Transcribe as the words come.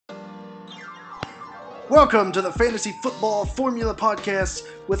Welcome to the Fantasy Football Formula Podcast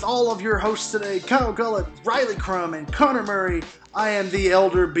with all of your hosts today, Kyle Gullett, Riley Crum, and Connor Murray. I am the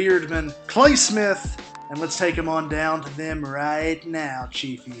Elder Beardman, Clay Smith, and let's take him on down to them right now,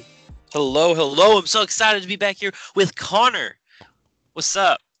 Chiefy. Hello. I'm so excited to be back here with Connor. What's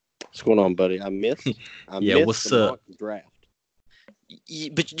up? What's going on, buddy? I missed what's the up? mock draft.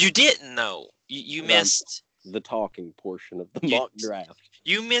 But you didn't, though. You missed the talking portion of the mock draft.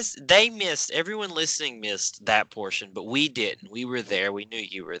 Everyone listening missed that portion, but we didn't. We were there. We knew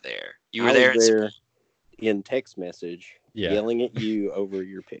you were there. You I were was there there in text message, yelling at you over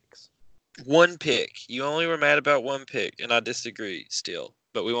your picks. One pick. You only were mad about one pick, and I disagree still.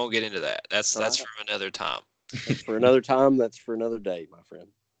 But we won't get into that. That's from another time. That's for another time. That's for another day, my friend.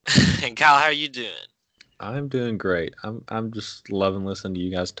 And Kyle, how are you doing? I'm doing great. I'm just loving listening to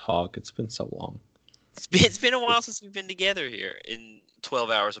you guys talk. It's been so long. It's been a while since we've been together here in 12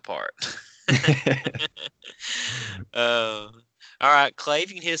 hours apart. All right, Clay, if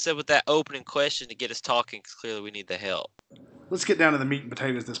you can hit us up with that opening question to get us talking, because clearly we need the help. Let's get down to the meat and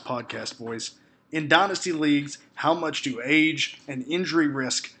potatoes of this podcast, boys. In Dynasty Leagues, how much do age and injury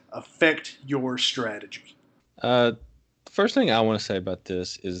risk affect your strategy? The first thing I want to say about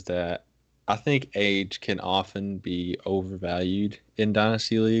this is that I think age can often be overvalued in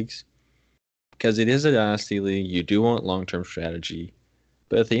Dynasty Leagues. Because it is a Dynasty League, you do want long-term strategy.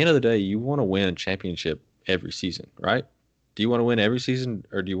 But at the end of the day, you want to win a championship every season, right? Do you want to win every season,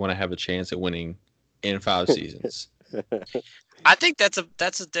 or do you want to have a chance at winning in 5 seasons? I think that's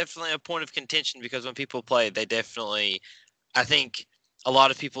definitely a point of contention, because when people play, I think a lot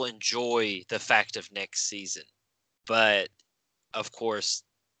of people enjoy the fact of next season. But, of course,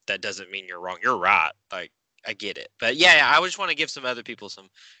 that doesn't mean you're wrong. You're right. Like, I get it. But, yeah, I just want to give some other people some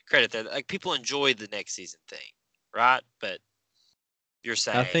credit there. Like, people enjoy the next season thing, right? But you're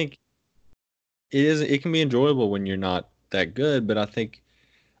saying... I think it can be enjoyable when you're not that good, but I think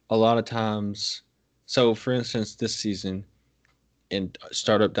a lot of times... So, for instance, this season in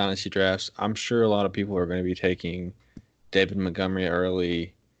startup dynasty drafts, I'm sure a lot of people are going to be taking David Montgomery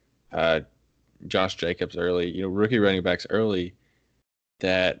early, Josh Jacobs early, rookie running backs early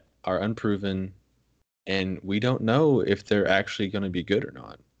that are unproven, and we don't know if they're actually going to be good or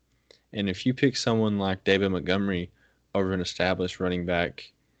not. And if you pick someone like David Montgomery over an established running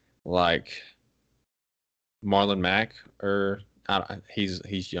back like Marlon Mack, or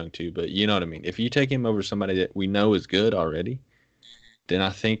he's young too, but you know what I mean. If you take him over somebody that we know is good already, then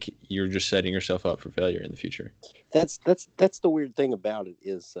I think you're just setting yourself up for failure in the future. That's the weird thing about it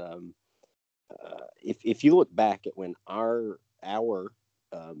is, if you look back at when our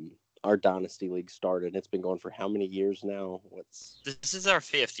Dynasty League started, it's been going for how many years now? This is our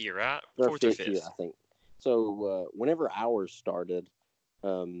 5th year, right? Our 4th or 5th year, I think. So whenever ours started, we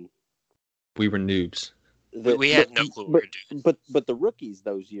were noobs. We had no clue what we were doing. But the rookies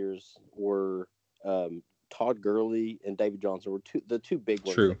those years were Todd Gurley and David Johnson were the two big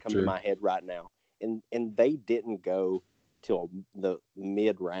ones that come to my head right now, and they didn't go till the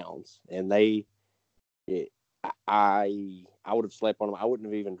mid rounds, and I would have slept on them. I wouldn't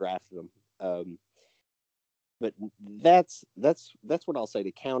have even drafted them. But that's what I'll say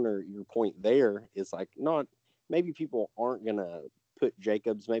to counter your point. There is like, not maybe people aren't gonna put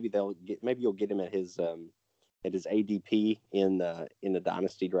Jacobs. Maybe you'll get him at his ADP in the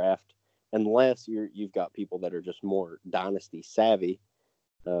dynasty draft, unless you've got people that are just more dynasty savvy.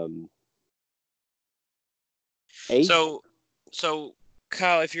 So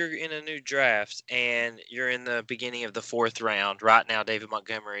Kyle, if you're in a new draft and you're in the beginning of the 4th round, right now David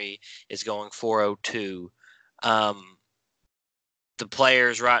Montgomery is going 402. The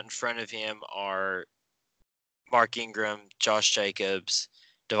players right in front of him are Mark Ingram, Josh Jacobs,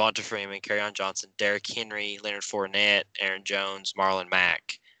 Devonta Freeman, Kerryon Johnson, Derrick Henry, Leonard Fournette, Aaron Jones, Marlon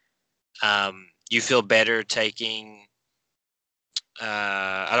Mack. You feel better taking...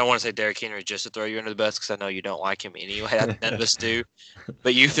 I don't want to say Derrick Henry just to throw you under the bus, because I know you don't like him anyway. None of us do.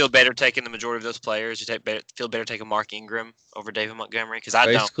 But you feel better taking the majority of those players? You feel better taking Mark Ingram over David Montgomery? Because I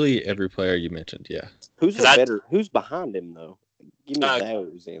basically every player you mentioned, yeah. Who's behind him, though? Give me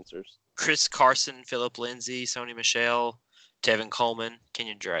those answers. Chris Carson, Philip Lindsay, Sony Michel, Tevin Coleman,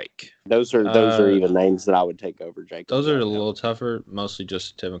 Kenyon Drake. Those are even names that I would take over Jacobs. Those are a little tougher, mostly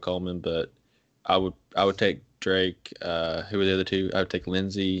just Tevin Coleman, but I would take Drake. Who were the other two? I would take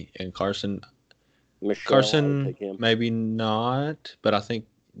Lindsay and Carson. Carson, maybe not, but I think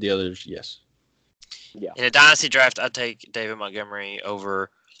the others, yes. Yeah. In a dynasty draft, I'd take David Montgomery over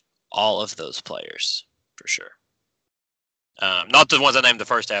all of those players for sure. Not the ones I named the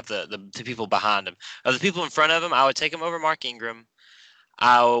first half, the people behind him. Of the people in front of him, I would take him over Mark Ingram.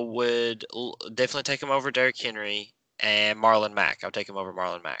 I would definitely take him over Derrick Henry and Marlon Mack. I'll take him over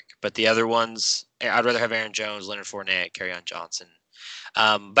Marlon Mack. But the other ones, I'd rather have Aaron Jones, Leonard Fournette, Kerryon Johnson.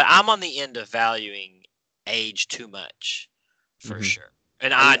 But I'm on the end of valuing age too much, for sure.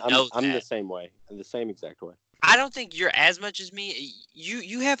 And I know I'm the same way. I'm the same exact way. I don't think you're as much as me.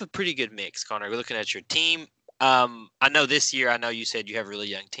 You have a pretty good mix, Connor. We're looking at your team. I know this year. I know you said you have a really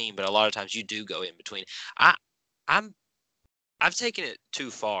young team, but a lot of times you do go in between. I've taken it too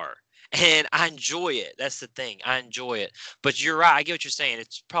far, and I enjoy it. That's the thing. I enjoy it. But you're right. I get what you're saying.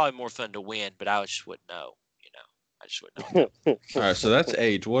 It's probably more fun to win, but I just wouldn't know. I just wouldn't know. All right, so that's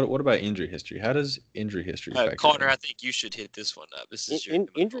age. What about injury history? How does injury history factor Connor, in? I think you should hit this one up. This is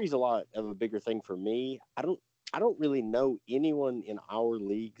injury's a lot of a bigger thing for me. I don't really know anyone in our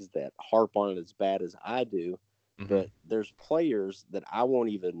leagues that harp on it as bad as I do, but there's players that I won't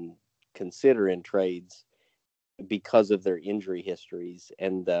even consider in trades because of their injury histories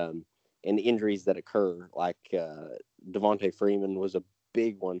and injuries that occur. Like Devontae Freeman was a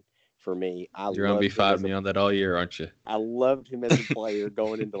big one for me. You're going to be fighting me on that all year, aren't you? I loved him as a player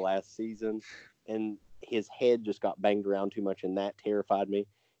going into last season, and his head just got banged around too much, and that terrified me.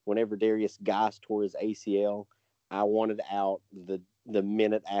 Whenever Darius Geis tore his ACL, I wanted out the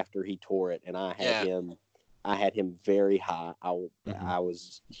minute after he tore it, and I had him very high. I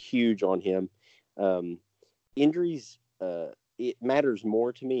was huge on him. Injuries, it matters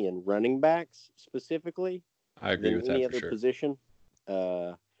more to me in running backs specifically. I agree with that any for other sure. position.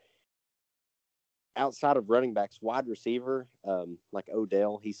 Outside of running backs, wide receiver, like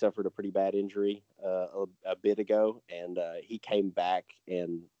Odell, he suffered a pretty bad injury a bit ago, and he came back,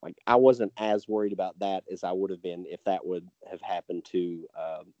 and like I wasn't as worried about that as I would have been if that would have happened to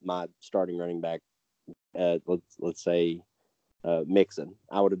my starting running back. Let's say Mixon.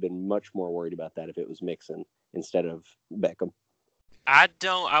 I would have been much more worried about that if it was Mixon instead of Beckham. I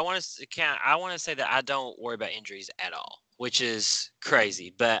want to say that I don't worry about injuries at all, which is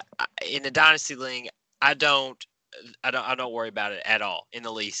crazy. But in the dynasty league, I don't worry about it at all in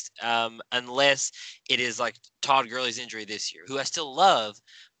the least, unless it is like Todd Gurley's injury this year, who I still love,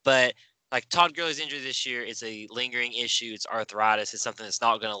 but like Todd Gurley's injury this year is a lingering issue. It's arthritis. It's something that's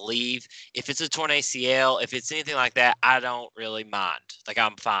not going to leave. If it's a torn ACL, if it's anything like that, I don't really mind. Like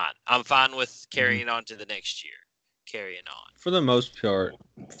I'm fine. I'm fine with carrying on to the next year. Carrying on. For the most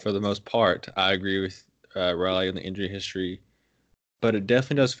part, I agree with Riley on the injury history, but it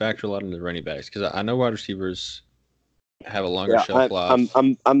definitely does factor a lot into the running backs because I know wide receivers have a longer shelf life.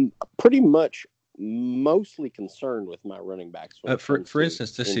 I'm pretty much mostly concerned with my running backs. For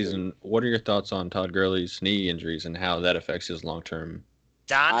instance, this season, what are your thoughts on Todd Gurley's knee injuries and how that affects his long-term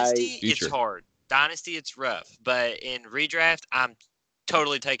Dynasty? future? It's hard. Dynasty, it's rough. But in redraft, I'm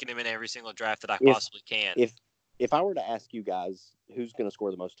totally taking him in every single draft that I possibly can. If I were to ask you guys who's going to score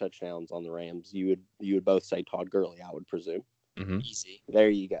the most touchdowns on the Rams, you would both say Todd Gurley, I would presume. Easy. There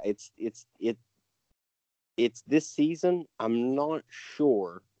you go. It's this season. I'm not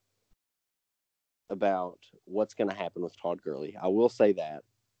sure about what's going to happen with Todd Gurley. I will say that,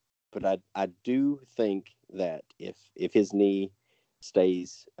 but I do think that if his knee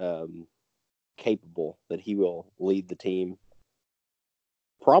stays capable, that he will lead the team.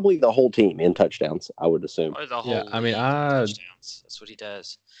 Probably the whole team in touchdowns, I would assume. Or the whole touchdowns. That's what he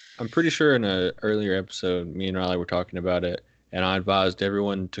does. I'm pretty sure in an earlier episode, me and Riley were talking about it, and I advised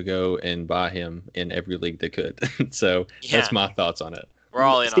everyone to go and buy him in every league they could. So that's my thoughts on it. We're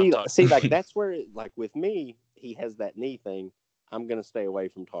all in on See, like that's where, like with me, he has that knee thing. I'm going to stay away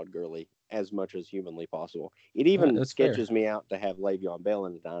from Todd Gurley as much as humanly possible. It even sketches me out to have Le'Veon Bell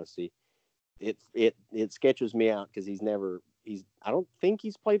in the dynasty. It sketches me out because I don't think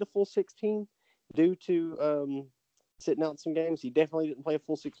he's played a full 16 due to sitting out some games. He definitely didn't play a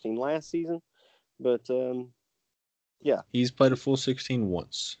full 16 last season, but yeah, he's played a full 16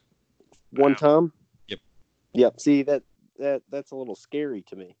 once. One time. Yep. See that's a little scary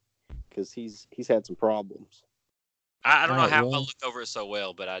to me because he's had some problems. I don't know how I look over it so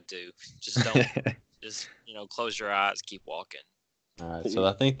well, but I do. Just don't. Just close your eyes, keep walking. All right, so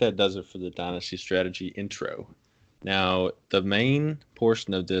I think that does it for the Dynasty Strategy intro. Now, the main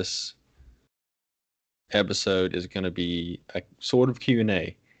portion of this episode is going to be a sort of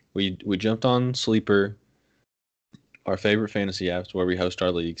Q&A. We jumped on Sleeper, our favorite fantasy apps where we host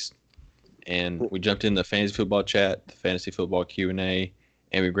our leagues, and we jumped in the fantasy football chat, the fantasy football Q&A,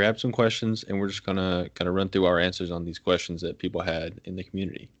 and we grabbed some questions, and we're just gonna run through our answers on these questions that people had in the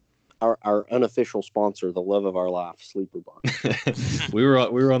community. Our unofficial sponsor, the love of our life, Sleeper Box. we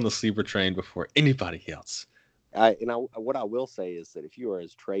were on the Sleeper train before anybody else. What I will say is that if you are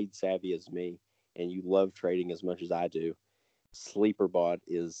as trade savvy as me and you love trading as much as I do, Sleeper Bot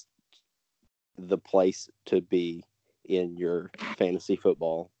is the place to be in your fantasy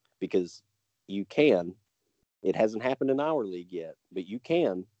football because you can. It hasn't happened in our league yet, but you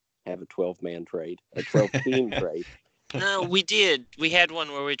can have a 12-man trade, a 12-team trade. No, we did. We had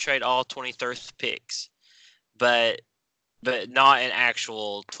one where we trade all 23rd picks, but not an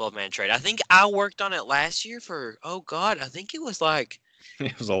actual 12-man trade. I think I worked on it last year for I think it was like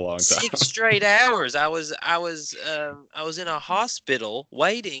It was a long time. 6 straight hours. I was in a hospital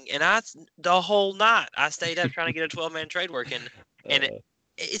waiting, and the whole night I stayed up trying to get a 12-man trade working, and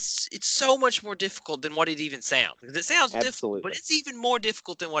it's so much more difficult than what it even sounds. Because it sounds difficult, but it's even more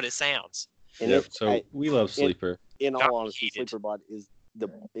difficult than what it sounds. And we love Sleeper. In all honesty, Sleeper Bot is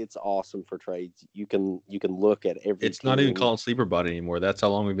it's awesome for trades. You can look at every. It's not even called Sleeper Bot anymore. That's how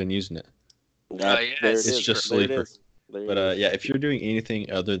long we've been using it. It's just Sleeper. But if you're doing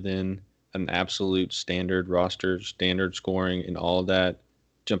anything other than an absolute standard roster, standard scoring, and all of that,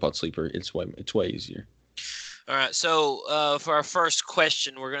 jump on Sleeper. It's way easier. All right. So for our first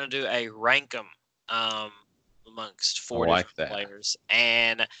question, we're gonna do a rank 'em amongst 4 different players,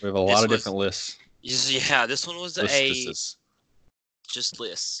 and we have a lot of different lists. Yeah, this one was just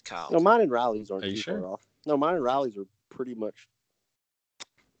lists, Kyle. No, mine and Riley's aren't too sure? far off. No, mine and Riley's are pretty much.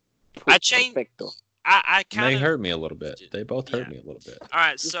 I changed. Perfecto. I kind of. They hurt me a little bit. They both hurt me a little bit. All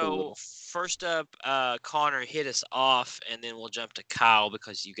right, so first up, Connor, hit us off, and then we'll jump to Kyle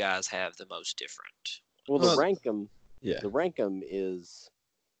because you guys have the most different. Well, the rank 'em. Yeah. The rank 'em is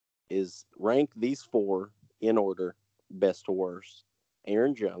rank these 4 in order, best to worst.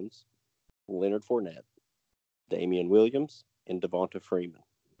 Aaron Jones, Leonard Fournette, Damian Williams, and Devonta Freeman.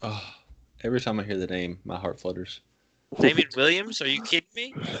 Oh, every time I hear the name, my heart flutters. Damian Williams? Are you kidding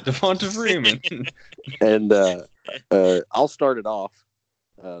me? Devonta Freeman. And I'll start it off.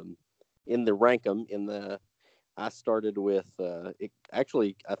 In the rank 'em, I started with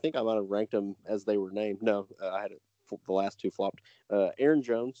actually I think I might have ranked them as they were named. No, I had the last 2 flopped. Aaron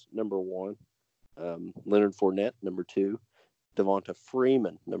Jones, number 1. Leonard Fournette, number 2. Devonta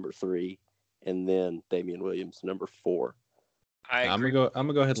Freeman, number 3, and then Damian Williams, number 4. I'm gonna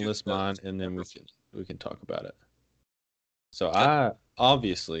go ahead and list mine, and then we can talk about it. So I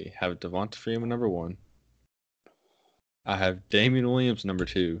obviously have Devonta Freeman number 1. I have Damian Williams number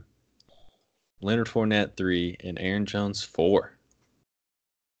 2, Leonard Fournette 3, and Aaron Jones 4.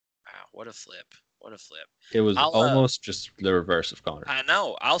 Wow, what a flip! What a flip! It was almost just the reverse of Connor. I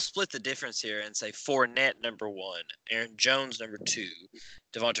know. I'll split the difference here and say Fournette number 1, Aaron Jones number 2,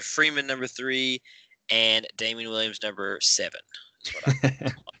 Devonta Freeman number 3, and Damian Williams number 7. Is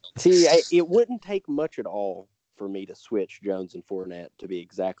what See, it wouldn't take much at all for me to switch Jones and Fournette to be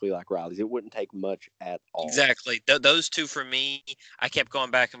exactly like Riley's. It wouldn't take much at all. Exactly. Those 2 for me, I kept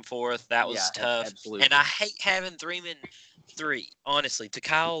going back and forth. That was tough. Absolutely. And I hate having Freeman 3. Honestly, to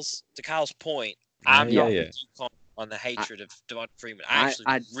Kyle's point, I'm not on the hatred of Devonta Freeman.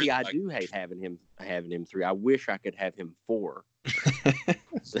 I do hate having him 3. I wish I could have him 4.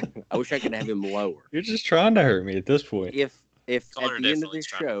 I wish I could have him lower. You're just trying to hurt me at this point. If at the end of this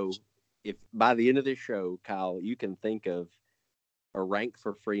show, if by the end of this show, Kyle, you can think of a rank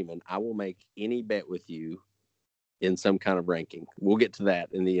for Freeman, I will make any bet with you in some kind of ranking. We'll get to that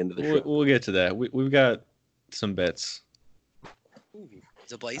in the end of the show. We'll get to that. We've got some bets. Ooh,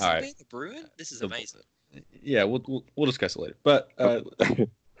 the Blazing Man, the Bruin. This is amazing. Yeah, we'll discuss it later. But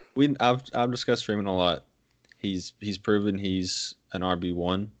I've discussed Freeman a lot. He's proven he's an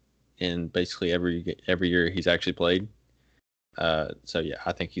RB1 in basically every year he's actually played. So yeah,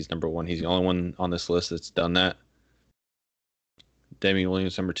 I think he's number 1. He's the only one on this list that's done that. Damian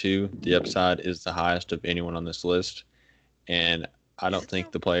Williams number 2. The upside is the highest of anyone on this list, and I don't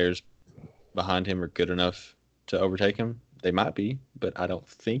think the players behind him are good enough to overtake him. They might be, but I don't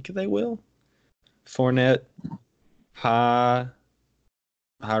think they will. Fournette, high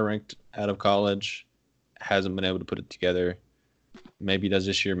ranked out of college, hasn't been able to put it together. Maybe does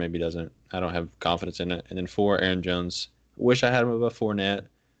this year, maybe doesn't. I don't have confidence in it. And then 4, Aaron Jones. Wish I had him above Fournette,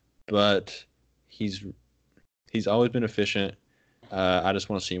 but he's always been efficient. I just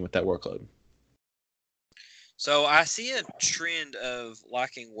want to see him with that workload. So I see a trend of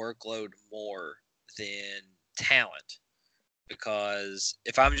liking workload more than talent, because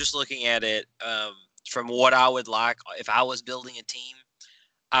if I'm just looking at it from what I would like, if I was building a team,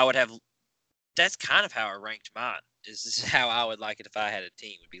 I would have. That's kind of how I ranked mine. This is how I would like it if I had a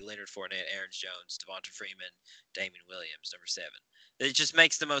team. It would be Leonard Fournette, Aaron Jones, Devonta Freeman, Damian Williams, number 7. It just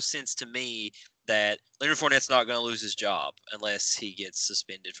makes the most sense to me that Leonard Fournette's not going to lose his job unless he gets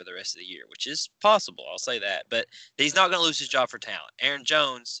suspended for the rest of the year, which is possible. I'll say that. But he's not going to lose his job for talent. Aaron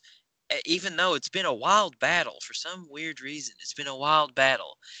Jones, even though it's been a wild battle for some weird reason, it's been a wild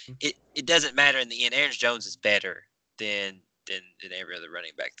battle. It doesn't matter in the end. Aaron Jones is better than every other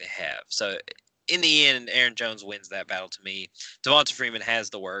running back they have. So in the end, Aaron Jones wins that battle to me. Devonta Freeman has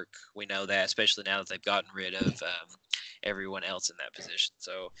the work. We know that, especially now that they've gotten rid of everyone else in that position.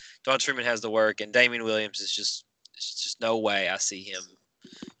 So Devonta Freeman has the work, and Damian Williams is just no way I see him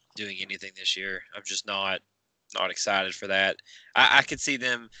doing anything this year. I'm just not excited for that. I could see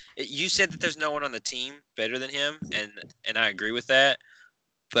them. You said that there's no one on the team better than him, and I agree with that.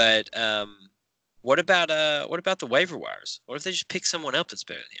 But what about the waiver wires? What if they just pick someone up that's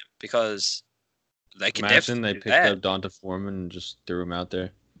better than him? Because they can Imagine definitely they do picked that. up Donta Foreman and just threw him out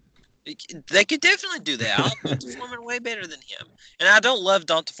there. They could definitely do that. I like Donta Foreman way better than him, and I don't love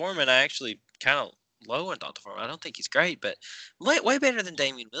Donta Foreman. I actually kind of low on Donta Foreman. I don't think he's great, but way better than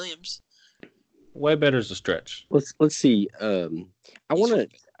Damian Williams. Way better is a stretch. Let's see. I want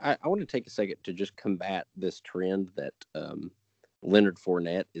to take a second to just combat this trend that Leonard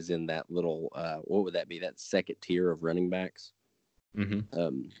Fournette is in that little what would that be? That second tier of running backs.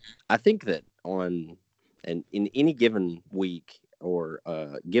 Mm-hmm. I think that in any given week or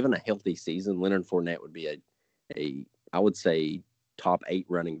given a healthy season, Leonard Fournette would be a I would say top 8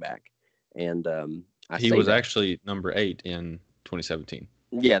 running back, and he was actually number 8 in 2017.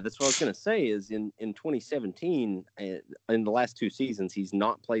 Yeah, that's what I was going to say. Is in 2017, in the last 2 seasons, he's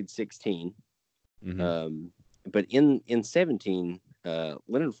not played 16. Mm-hmm. But in 17,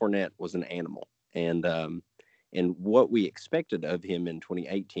 Leonard Fournette was an animal, and what we expected of him in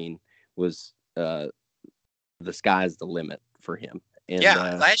 2018 was the sky's the limit for him. And,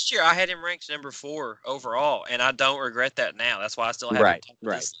 last year I had him ranked number 4 overall, and I don't regret that now. That's why I still have him top of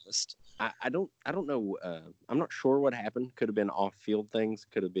this list. I don't know. I'm not sure what happened. Could have been off-field things.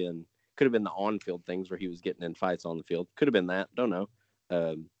 Could have been the on-field things where he was getting in fights on the field. Could have been that. Don't know.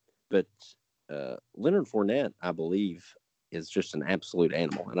 But Leonard Fournette, I believe, is just an absolute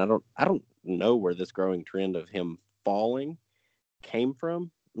animal, and I don't know where this growing trend of him falling came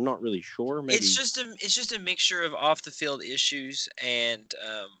from. I'm not really sure. Maybe it's just a mixture of off the field issues and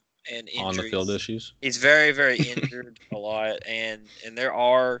injuries. On the field issues. He's very, very injured a lot, and there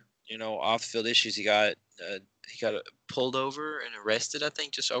are off the field issues. He got pulled over and arrested, I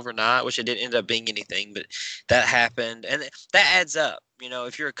think, just overnight, which it didn't end up being anything, but that happened, and that adds up.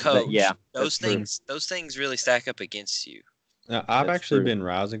 If you're a coach, those things really stack up against you. Now, I've actually been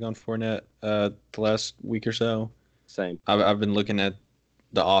rising on Fournette the last week or so. Same. I've been looking at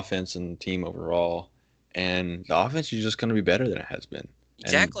the offense and the team overall, and the offense is just going to be better than it has been.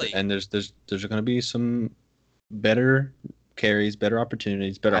 Exactly. And there's going to be some better carries, better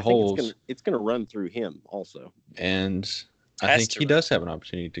opportunities, better holes. It's going to run through him also. And I think he does have an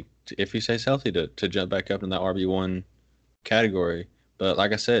opportunity to if he stays healthy, to jump back up in that RB1 category. But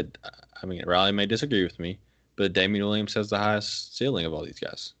like I said, I mean, Riley may disagree with me, but Damian Williams has the highest ceiling of all these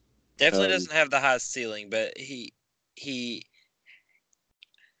guys. Definitely doesn't have the highest ceiling, but he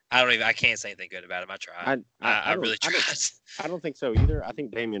I can't say anything good about him. I tried. I really tried. I don't think so either. I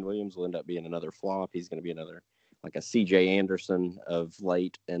think Damian Williams will end up being another flop. He's going to be another, like a C.J. Anderson of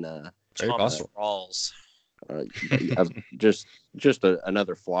late, and Thomas Rawls. Just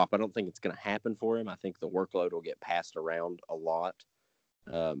another flop. I don't think it's going to happen for him. I think the workload will get passed around a lot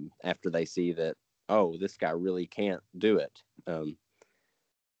after they see that, oh, this guy really can't do it.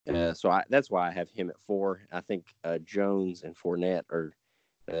 So that's why I have him at 4. I think Jones and Fournette are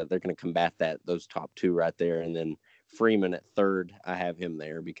they're going to combat those top 2 right there, and then Freeman at 3rd. I have him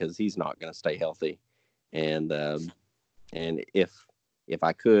there because he's not going to stay healthy, and if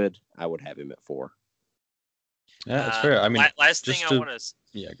I could, I would have him at 4. Yeah, that's fair. I mean,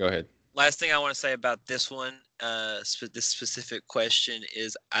 go ahead. Last thing I want to say about this one, this specific question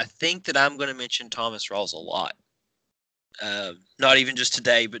is, I think that I'm going to mention Thomas Rawls a lot. Not even just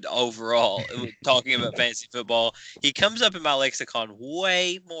today, but overall, talking about fantasy football, he comes up in my lexicon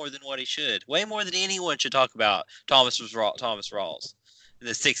way more than what he should. Way more than anyone should talk about Thomas Rawls in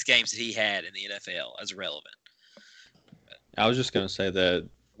the 6 games that he had in the NFL as relevant. I was just going to say that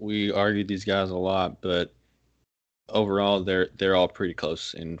we argued these guys a lot, but overall, they're all pretty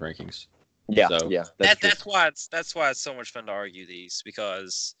close in rankings. Yeah, so, yeah. That's why it's so much fun to argue these,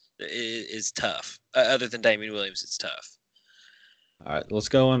 because it is tough. Other than Damian Williams, it's tough. All right, let's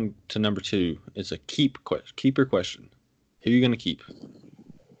go on to number 2. It's a keeper question. Who are you going to keep?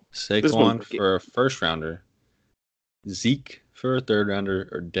 Saquon for a first rounder, Zeke for a third rounder,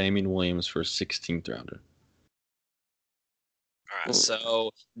 or Damian Williams for a 16th rounder? All right,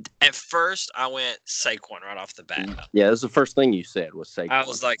 so at first I went Saquon right off the bat. Yeah, that's the first thing you said was Saquon. I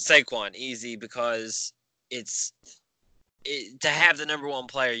was like, Saquon, easy, because it's to have the number one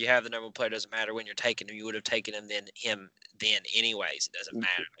player, you have the number one player. Doesn't matter when you're taking him. You would have taken him then anyways. It doesn't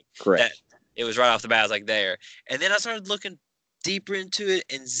matter. Correct. It was right off the bat. I was like there, and then I started looking deeper into it,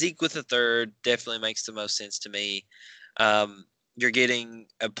 and Zeke with a third definitely makes the most sense to me. You're getting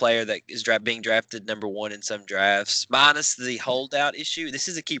a player that is being drafted number one in some drafts, minus the holdout issue. This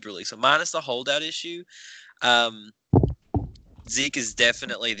is a keeper league, so minus the holdout issue. Zeke is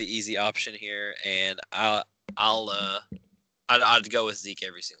definitely the easy option here, and I'd go with Zeke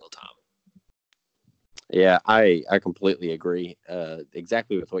every single time. Yeah, I completely agree.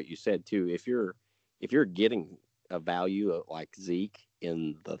 Exactly with what you said too. If you're getting a value like Zeke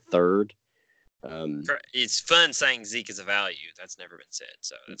in the third, it's fun saying Zeke is a value. That's never been said,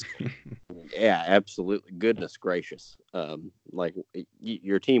 so that's cool. Yeah, absolutely. Goodness gracious. Like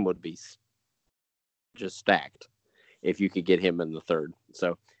your team would be just stacked if you could get him in the third.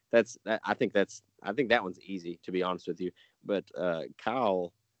 So I think that one's easy, to be honest with you. But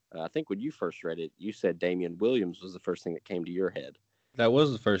Kyle, I think when you first read it, you said Damian Williams was the first thing that came to your head. That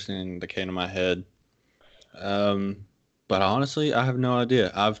was the first thing that came to my head. But honestly, I have no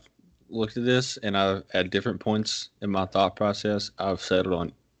idea. I've looked at this, and at different points in my thought process, I've settled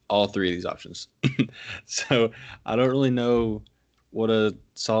on all three of these options. So I don't really know what a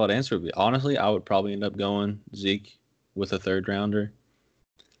solid answer would be. Honestly, I would probably end up going Zeke with a third rounder.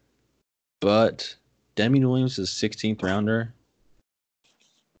 But Damian Williams is 16th rounder.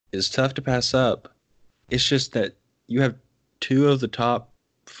 It's tough to pass up. It's just that you have two of the top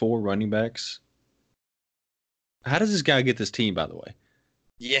 4 running backs. How does this guy get this team, by the way?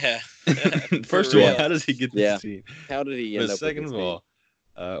 Yeah. First of all, how does he get this team? How did he end up second with of all,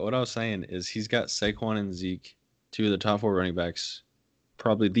 what I was saying is he's got Saquon and Zeke, 2 of the top 4 running backs,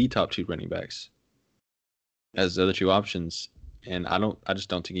 probably the top 2 running backs, as the other 2 options. And I just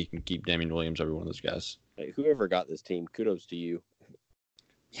don't think he can keep Damian Williams over one of those guys. Hey, whoever got this team, kudos to you.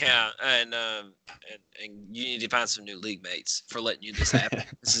 Yeah, and you need to find some new league mates for letting you this happen.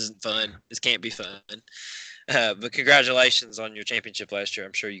 This isn't fun. This can't be fun. But congratulations on your championship last year.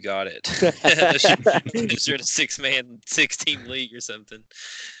 I'm sure you got it. Unless you're in a 6-team league or something.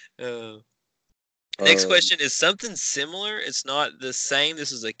 Next question is something similar. It's not the same.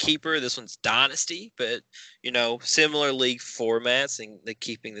 This is a keeper. This one's Dynasty, but similar league formats and the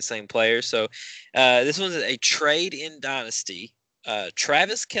keeping the same players. So this one's a trade in Dynasty.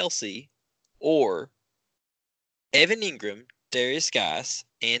 Travis Kelce or Evan Ingram, Darius Guice,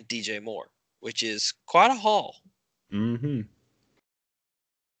 and DJ Moore, which is quite a haul. Mm-hmm.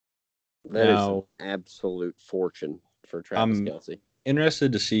 That is an absolute fortune for Travis Kelce.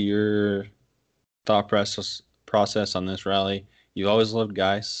 Interested to see your thought process on this, Riley. You've always loved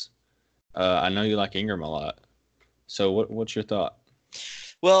Guice. I know you like Ingram a lot. So what's your thought?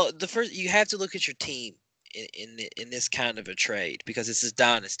 Well, you have to look at your team in this kind of a trade because this is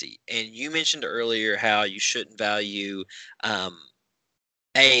Dynasty. And you mentioned earlier how you shouldn't value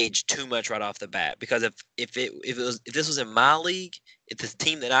age too much right off the bat, because if this was in my league, if the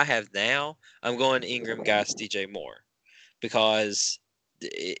team that I have now, I'm going Ingram, Guice, DJ Moore, because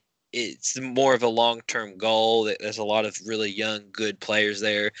it's more of a long-term goal. There's a lot of really young, good players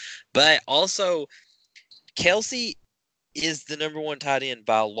there, but also Kelce is the number 1 tight end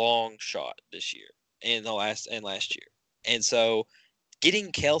by a long shot this year and last year, and so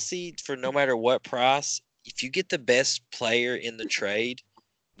getting Kelce for no matter what price, if you get the best player in the trade,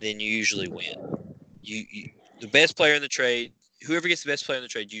 then you usually win. The best player in the trade, whoever gets the best player in the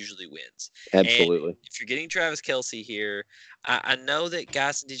trade usually wins. Absolutely. And if you're getting Travis Kelce here, I know that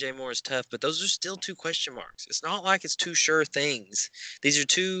Guice and DJ Moore is tough, but those are still 2 question marks. It's not like it's 2 sure things. These are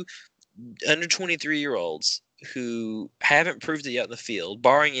 2 under 23-year-olds who haven't proved it yet in the field,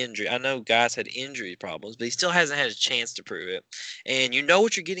 barring injury. I know Guice had injury problems, but he still hasn't had a chance to prove it. And you know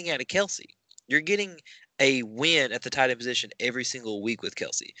what you're getting out of Kelce. You're getting a win at the tight end position every single week with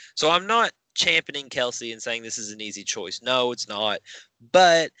Kelce. So I'm not championing Kelce and saying this is an easy choice. No, it's not.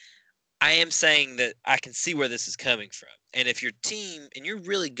 But I am saying that I can see where this is coming from. And if your team, and you're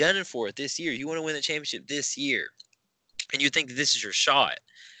really gunning for it this year, you want to win the championship this year, and you think that this is your shot,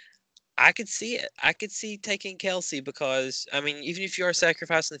 I could see it. I could see taking Kelce because, I mean, even if you are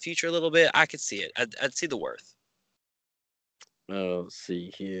sacrificing the future a little bit, I could see it. I'd see the worth. Oh, let's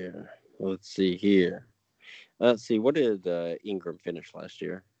see here. Let's see. What did Ingram finish last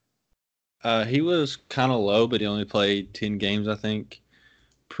year? He was kind of low, but he only played 10 games, I think.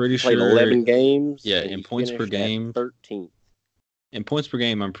 Pretty played sure 11 games. Yeah, in points per game. 13th. In points per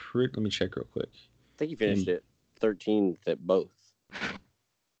game, let me check real quick. I think he finished at 13th at both.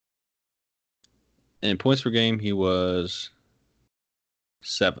 In points per game, he was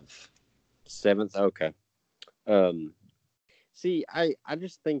 7th. 7th, okay. See, I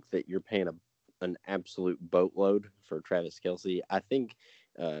just think that you're paying an absolute boatload for Travis Kelce. I think,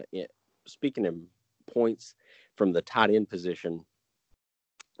 speaking of points from the tight end position,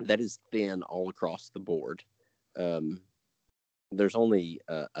 that is thin all across the board. There's only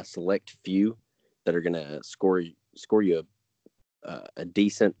a select few that are going to score you a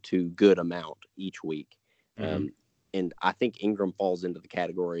decent to good amount each week. Mhm. And I think Ingram falls into the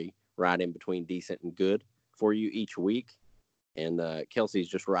category right in between decent and good for you each week. And Kelce's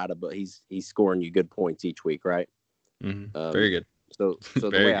just right above. He's scoring you good points each week, right? Very good. So the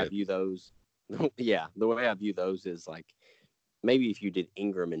Very way good. I view those, yeah, the way I view those is like maybe if you did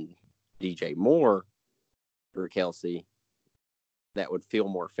Ingram and DJ Moore for Kelce, that would feel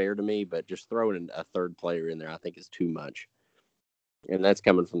more fair to me. But just throwing a third player in there, I think is too much. And that's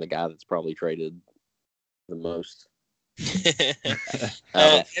coming from the guy that's probably traded the most.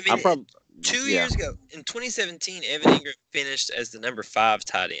 I mean, Two years ago, in 2017, Evan Ingram finished as the number 5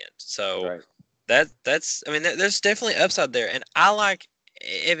 tight end. So Right. that's I mean, there's definitely upside there, and I like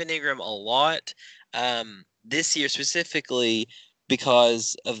Evan Ingram a lot this year specifically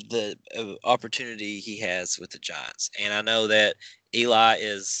because of the opportunity he has with the Giants, and I know that Eli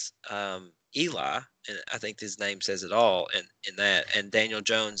is Eli, and I think his name says it all, in that, and Daniel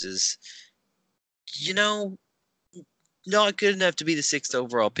Jones is, not good enough to be the 6th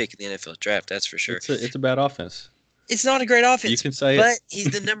overall pick in the NFL draft. That's for sure. It's a bad offense. It's not a great offense. You can say but it. he's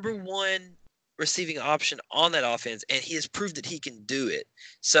the number 1 receiving option on that offense, and he has proved that he can do it.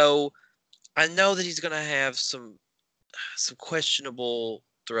 So I know that he's going to have some questionable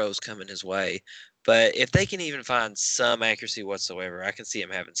throws coming his way, but if they can even find some accuracy whatsoever, I can see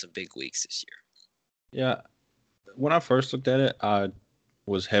him having some big weeks this year. Yeah. When I first looked at it, I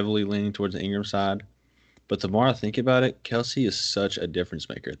was heavily leaning towards the Ingram side. But the more I think about it, Kelce is such a difference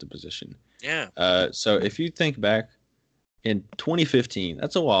maker at the position. Yeah. So if you think back in 2015,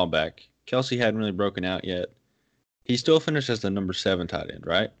 that's a while back. Kelce hadn't really broken out yet. He still finished as the number 7 tight end,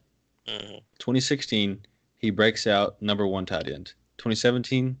 right? Mm-hmm. 2016, he breaks out number 1 tight end.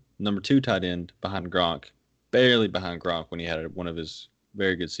 2017, number 2 tight end behind Gronk, barely behind Gronk when he had one of his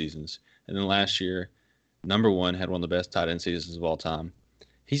very good seasons. And then last year, number 1, had one of the best tight end seasons of all time.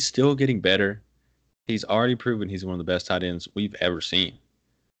 He's still getting better. He's already proven he's one of the best tight ends we've ever seen.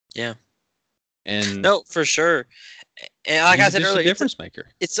 Yeah. And no, for sure. And like I said earlier, a difference maker.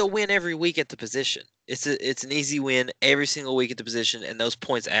 It's a win every week at the position. It's an easy win every single week at the position, and those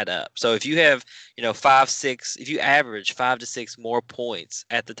points add up. So if you have 5, 6, if you average 5 to 6 more points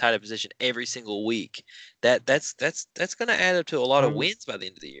at the tight end position every single week, that's going to add up to a lot of wins by the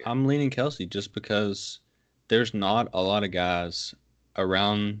end of the year. I'm leaning Kelce just because there's not a lot of guys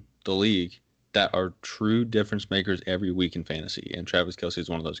around the league that are true difference makers every week in fantasy, and Travis Kelce is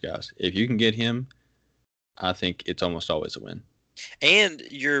one of those guys. If you can get him, I think it's almost always a win. And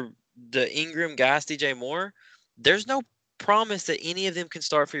the Ingram guys, DJ Moore, there's no promise that any of them can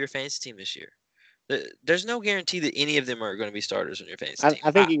start for your fantasy team this year. There's no guarantee that any of them are going to be starters on your fantasy team.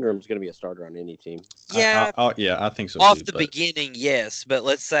 I think Ingram's going to be a starter on any team. Yeah, I think so. Off the beginning, yes, but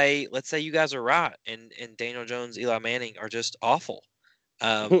let's say you guys are right, and Daniel Jones, Eli Manning are just awful.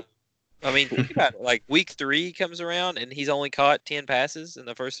 I mean, think about it. Like week 3 comes around and he's only caught 10 passes in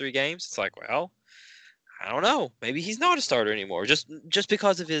the first 3 games. It's like, well, I don't know. Maybe he's not a starter anymore, just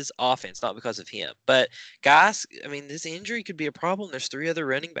because of his offense, not because of him. But guys, I mean, this injury could be a problem. There's 3 other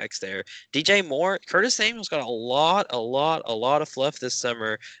running backs there. DJ Moore, Curtis Samuel's got a lot of fluff this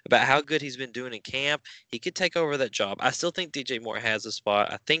summer about how good he's been doing in camp. He could take over that job. I still think DJ Moore has a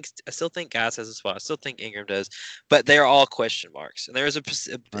spot. I still think Guys has a spot. I still think Ingram does, but they're all question marks. And there's a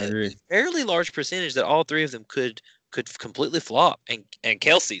fairly large percentage that all 3 of them could completely flop, and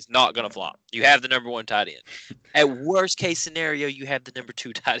Kelce's not going to flop. You have the number 1 tight end. At worst case scenario, you have the number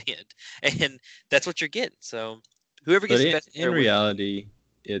 2 tight end, and that's what you're getting. So whoever gets the best in reality,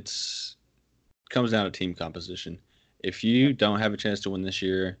 it's comes down to team composition. If you don't have a chance to win this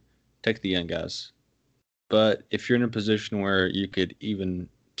year, take the young guys. But if you're in a position where you could even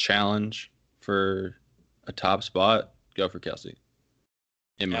challenge for a top spot, go for Kelce.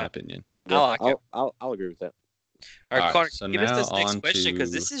 In my opinion, I like it. I'll agree with that. All right, Connor, so give us this next on question, because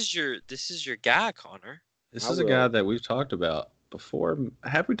to- this is your guy, Connor. This is a guy that we've talked about before.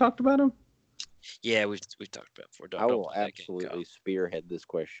 Have we talked about him? Yeah, we've talked about it before. I will absolutely spearhead this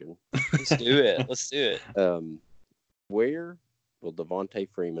question. Let's do it. Let's do it. Where will Devontae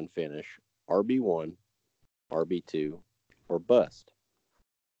Freeman finish? RB1, RB2, or bust?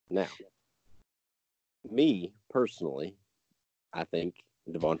 Now, me personally, I think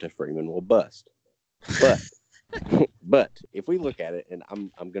Devontae Freeman will bust. But if we look at it, and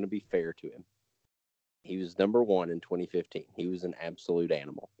I'm going to be fair to him, He was number 1 in 2015. He was an absolute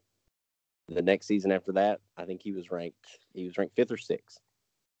animal. The next season after that, I think he was ranked 5th or 6th.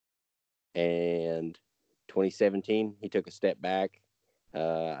 And 2017, he took a step back.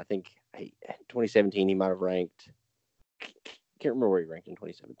 I think 2017 he might have ranked. Can't remember where he ranked in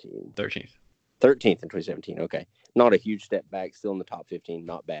 2017. 13th. 13th in 2017. Okay, not a huge step back. Still in the top 15.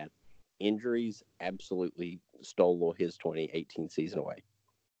 Not bad. Injuries absolutely stole his 2018 season away.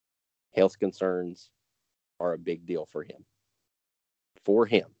 Health concerns are a big deal for him.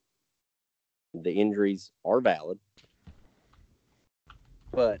 The injuries are valid,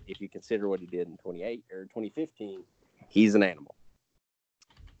 but if you consider what he did in 2015, he's an animal.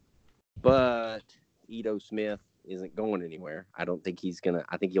 But Ito Smith isn't going anywhere. I don't think he's gonna.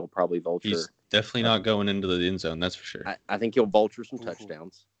 I think he'll probably vulture. He's definitely not going into the end zone. That's for sure. I think he'll vulture some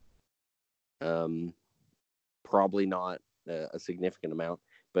touchdowns. Probably not a significant amount,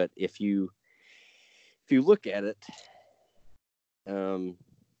 but if you look at it,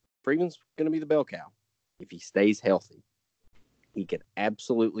 Freeman's going to be the bell cow. If he stays healthy, he could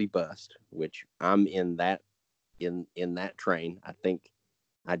absolutely bust. Which I'm in that train.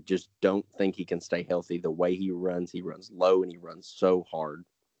 I just don't think he can stay healthy the way he runs. He runs low and he runs so hard.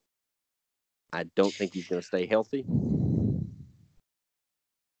 I don't think he's going to stay healthy.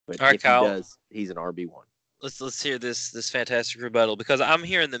 But All right, if Kyle. he does, he's an RB1. Let's hear this fantastic rebuttal, because I'm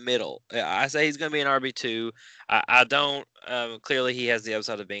here in the middle. I say he's going to be an RB2. I don't. Clearly, he has the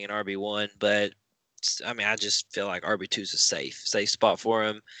upside of being an RB1, but I mean, I just feel like RB2 is a safe spot for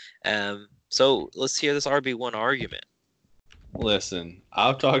him. So let's hear this RB1 argument. Listen,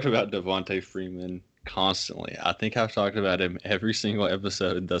 I've talked about Devontae Freeman constantly. I think I've talked about him every single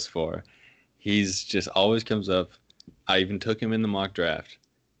episode thus far. He's just always comes up. I even took him in the mock draft.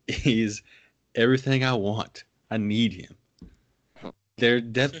 He's everything I want. I need him. Their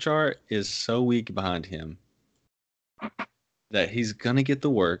depth chart is so weak behind him that he's going to get the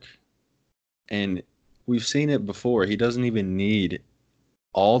work. And we've seen it before. He doesn't even need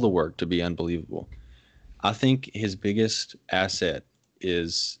all the work to be unbelievable. I think his biggest asset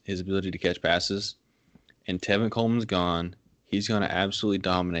is his ability to catch passes. And Tevin Coleman's gone. He's going to absolutely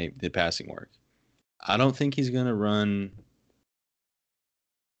dominate the passing work. I don't think he's going to run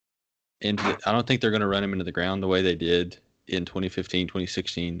I don't think they're going to run him into the ground the way they did in 2015,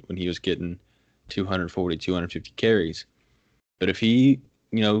 2016 when he was getting 240, 250 carries. But if he,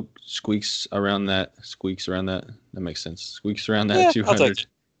 squeaks around that, that makes sense. Squeaks around that 200.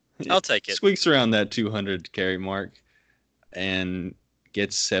 I'll take it. Squeaks around that 200 carry mark and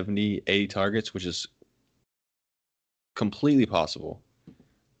gets 70, 80 targets, which is completely possible.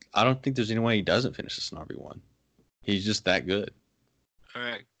 I don't think there's any way he doesn't finish this in RB1. He's just that good. All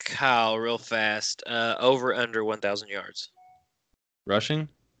right, Kyle, real fast. Over, under 1,000 yards. Rushing?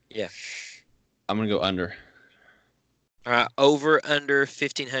 Yeah. I'm going to go under. All right, over, under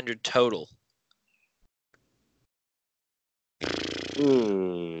 1,500 total.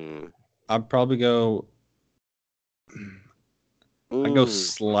 I'd probably go. I'd go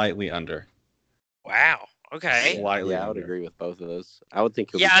slightly under. Wow. Okay. Slightly I would under. agree with both of those. I would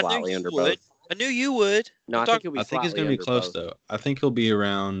think he'll be slightly under both. I knew you would. No, I think he'll be I think he's going to be close, though. I think he'll be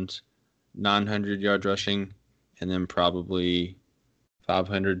around 900 yards rushing and then probably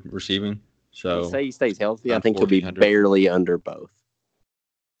 500 receiving. So say he stays healthy, I think he'll be barely under both.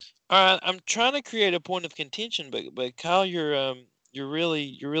 All right, I'm trying to create a point of contention, but Kyle, you're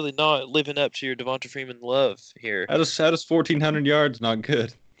really not living up to your Devonta Freeman love here. How does 1,400 yards not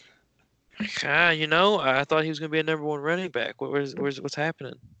good? I thought he was going to be a number one running back. What's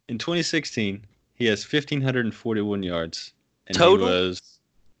happening? In 2016, he has 1,541 yards. And total? He was,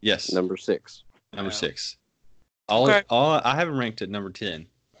 yes. Number 6. Number 6. Okay. I have him ranked at number 10.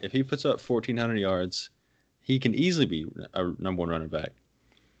 If he puts up 1,400 yards, he can easily be a number one running back.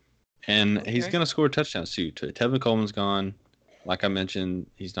 And he's going to score touchdowns too. Tevin Coleman's gone. Like I mentioned,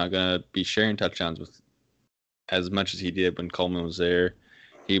 he's not going to be sharing touchdowns with as much as he did when Coleman was there.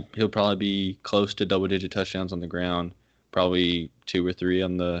 He'll probably be close to double-digit touchdowns on the ground, probably 2 or 3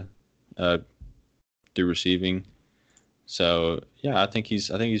 on the through receiving. So yeah, I think he's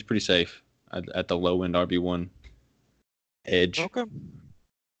pretty safe at the low end RB1 edge. Okay.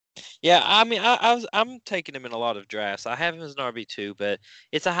 Yeah, I mean, I'm taking him in a lot of drafts. I have him as an RB2, but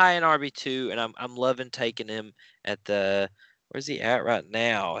it's a high end RB2, and I'm loving taking him at the. Where's he at right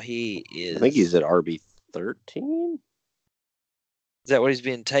now? He is. I think he's at RB13. Is that what he's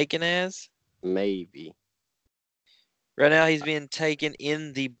being taken as? Maybe. Right now, he's being taken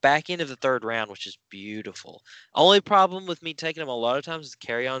in the back end of the 3rd round, which is beautiful. Only problem with me taking him a lot of times is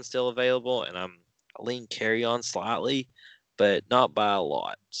carry on still available, and I'm lean carry on slightly. but not by a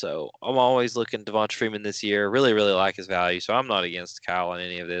lot. So I'm always looking Devonta Freeman this year. Really, really like his value. So I'm not against Kyle on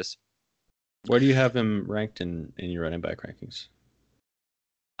any of this. Where do you have him ranked in your running back rankings?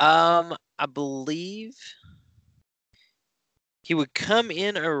 I believe he would come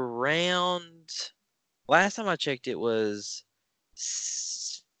in around. Last time I checked, it was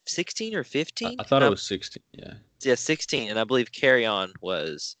 16 or 15. I thought it was 16. Yeah, 16, and I believe Carry On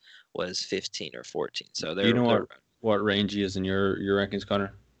was 15 or 14. So they're. Do you know what range he is in your rankings,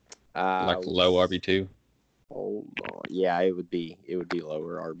 Connor? Like low RB2. Oh yeah, it would be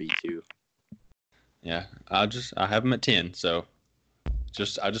lower RB2. Yeah, I have him at 10. So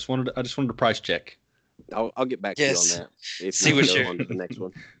I just wanted to price check. I'll get back to you on that. If See you what go you're on to the next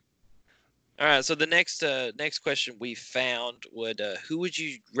one. All right, so the next question we found would who would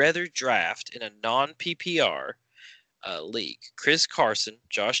you rather draft in a non PPR league? Chris Carson,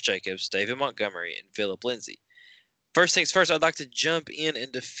 Josh Jacobs, David Montgomery, and Philip Lindsay. First things first, I'd like to jump in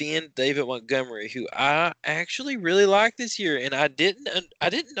and defend David Montgomery, who I actually really like this year, and I didn't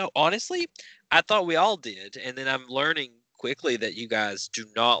know, honestly. I thought we all did, and then I'm learning quickly that you guys do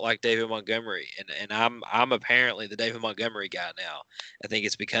not like David Montgomery, and I'm apparently the David Montgomery guy now. I think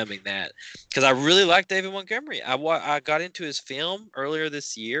it's becoming that because I really like David Montgomery. I got into his film earlier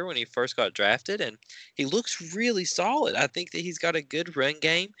this year when he first got drafted, and he looks really solid. I think that he's got a good run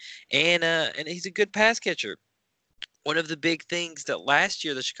game, and he's a good pass catcher. One of the big things that last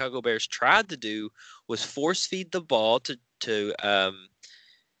year the Chicago Bears tried to do was force feed the ball to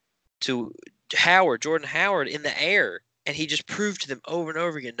Jordan Howard in the air. And he just proved to them over and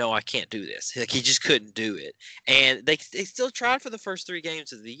over again, no, I can't do this. Like, he just couldn't do it. And they still tried for the first 3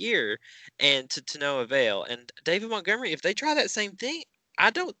 games of the year, and to no avail. And David Montgomery, if they try that same thing,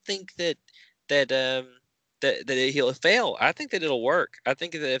 I don't think that he'll fail. I think that it'll work. I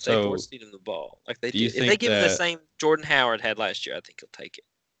think that if they force feed him the ball, like they did, if they give him the same Jordan Howard had last year, I think he'll take it.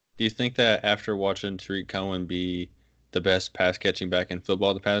 Do you think that after watching Tariq Cohen be the best pass catching back in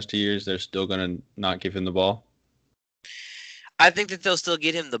football the past 2 years, they're still going to not give him the ball? I think that they'll still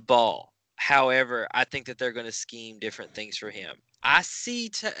get him the ball. However, I think that they're going to scheme different things for him. I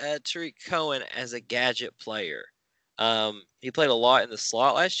see Tariq Cohen as a gadget player. He played a lot in the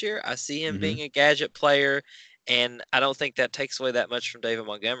slot last year. I see him being a gadget player, and I don't think that takes away that much from David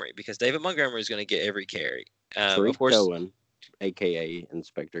Montgomery because David Montgomery is going to get every carry. Tariq Cohen, a.k.a.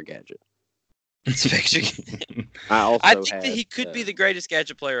 Inspector Gadget. Inspector Gadget. I think that he could be the greatest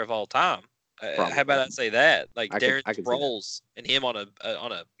gadget player of all time. How about I say that? Like Darren Sproles and him on a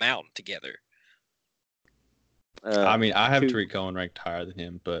mountain together. I mean, I have Tariq Cohen ranked higher than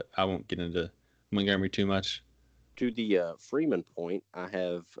him, but I won't get into Montgomery too much. To the Freeman point, I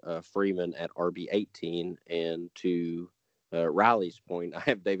have Freeman at RB18, and to Riley's point, I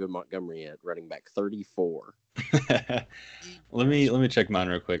have David Montgomery at running back 34. Let me check mine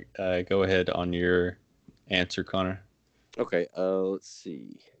real quick. Go ahead on your answer, Connor. Okay. Let's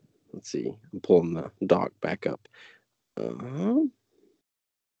see. I'm pulling the doc back up.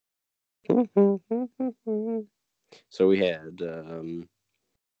 So we had.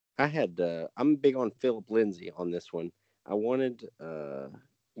 I'm big on Philip Lindsay on this one. I wanted.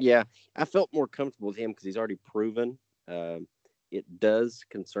 I felt more comfortable with him because he's already proven. It does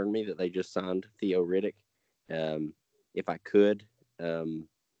concern me that they just signed Theo Riddick. If I could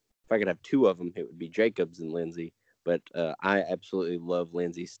have 2 of them, it would be Jacobs and Lindsay. But I absolutely love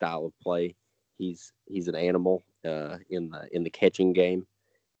Lindsay's style of play. He's an animal in the catching game,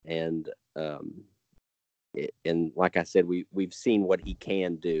 and like I said, we've seen what he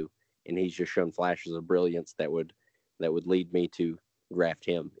can do, and he's just shown flashes of brilliance that would lead me to draft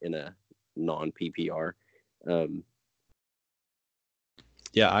him in a non PPR.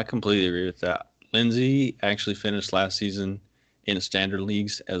 Yeah, I completely agree with that. Lindsay actually finished last season in standard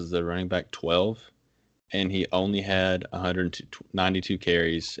leagues as the running back 12. And he only had 192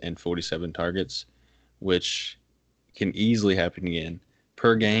 carries and 47 targets, which can easily happen again.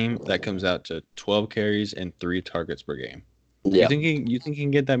 Per game, that comes out to 12 carries and 3 targets per game. Yeah. You think he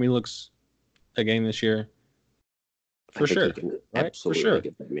can get that many looks a game this year? For sure. Right? For sure.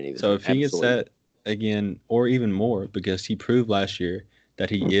 Get that many so if he gets that again, or even more, because he proved last year that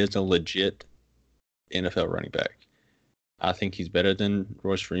he is a legit NFL running back. I think he's better than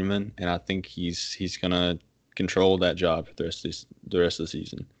Royce Freeman, and I think he's gonna control that job for the rest of the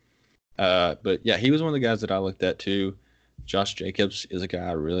season. But yeah, he was one of the guys that I looked at too. Josh Jacobs is a guy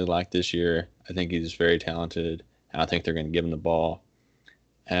I really like this year. I think he's very talented, and I think they're going to give him the ball.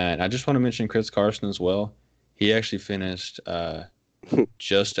 And I just want to mention Chris Carson as well. He actually finished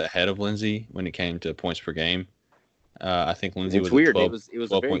just ahead of Lindsay when it came to points per game. I think Lindsay was weird. 12, it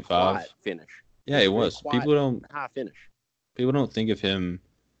was a very quiet finish. Yeah, it was. People don't high finish. People don't think of him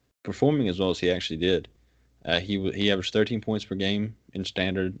performing as well as he actually did. He averaged 13 points per game in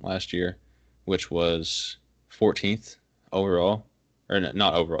standard last year, which was 14th overall, or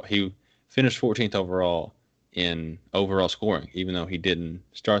not overall. He finished 14th overall in overall scoring, even though he didn't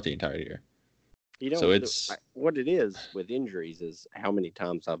start the entire year. So it's what it is with injuries is how many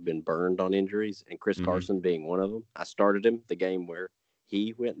times I've been burned on injuries, and Chris Carson being one of them. I started him the game where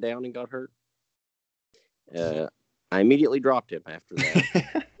he went down and got hurt. I immediately dropped him after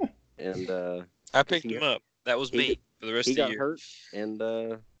that, and I picked him up. That was me for the rest of the year. He got hurt,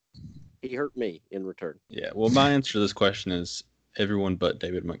 and he hurt me in return. Yeah. Well, my answer to this question is everyone but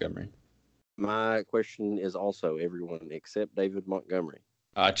David Montgomery. My question is also everyone except David Montgomery.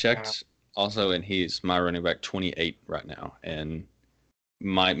 I checked. Also, and he's my running back 28 right now, and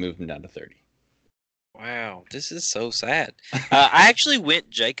might move him down to 30. Wow, this is so sad. I actually went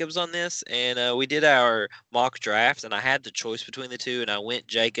Jacobs on this, and we did our mock draft, and I had the choice between the two, and I went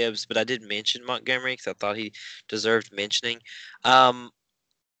Jacobs, but I did mention Montgomery because I thought he deserved mentioning.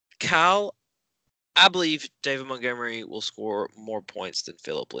 Kyle, I believe David Montgomery will score more points than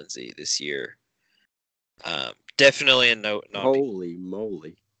Philip Lindsay this year. Definitely a no. Holy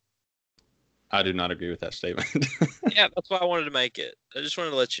moly. I do not agree with that statement. Yeah, that's why I wanted to make it. I just wanted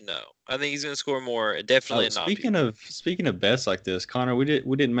to let you know. I think he's going to score more. Definitely not. Speaking of bets like this, Connor, we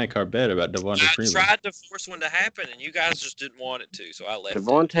didn't make our bet about Devonta Freeman. I tried to force one to happen, and you guys just didn't want it to, so I left.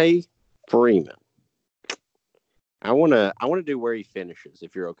 Devonta Freeman. I want to do where he finishes.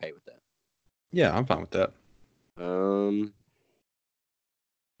 If you're okay with that. Yeah, I'm fine with that.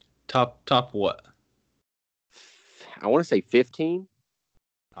 Top what? I want to say 15.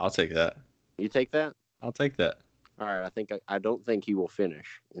 I'll take that. You take that? I'll take that. All right. I don't think he will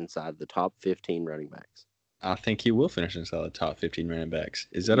finish inside the top 15 running backs. I think he will finish inside the top 15 running backs.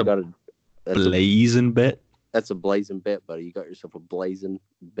 Is that a blazing bet? That's a blazing bet, buddy. You got yourself a blazing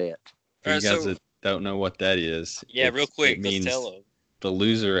bet. For you guys that don't know what that is. Yeah, real quick. It means let's tell them. The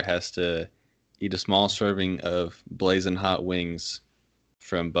loser has to eat a small serving of blazing hot wings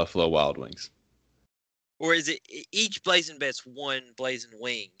from Buffalo Wild Wings. Or is it each blazing bet's one blazing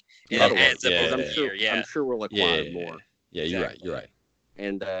wing? And it adds up over the year. I'm sure we'll acquire more. Yeah, you're right. You're right.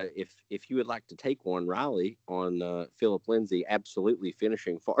 And if you would like to take one, Riley, on Philip Lindsay absolutely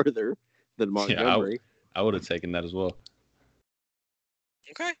finishing farther than Montgomery. Yeah, I would have taken that as well.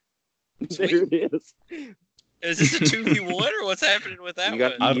 Okay. There it is. Is this a 2v1 or what's happening with that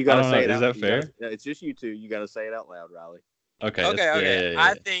one? You got to say it out. Is that fair? It's just you two. You got to say it out loud, Riley. Okay.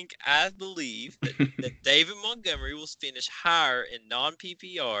 I believe that David Montgomery will finish higher in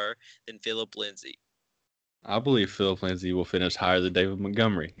non-PPR than Philip Lindsay. I believe Philip Lindsay will finish higher than David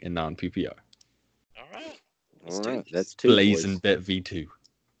Montgomery in non-PPR. All right. All right. That's two. Blazing bet V2.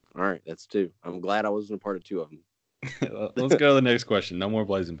 All right. That's two. I'm glad I wasn't a part of two of them. Let's go to the next question. No more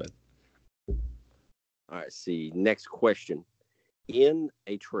blazing bets. All right. See, next question. In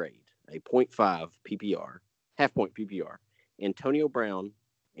a trade, a 0.5 PPR, half point PPR, Antonio Brown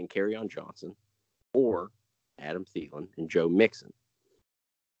and Kerryon Johnson, or Adam Thielen and Joe Mixon.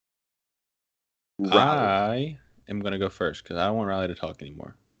 Riley. I am going to go first because I don't want Riley to talk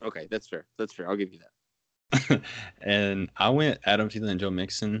anymore. Okay, that's fair. I'll give you that. And I went Adam Thielen and Joe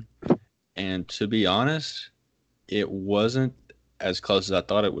Mixon. And to be honest, it wasn't as close as I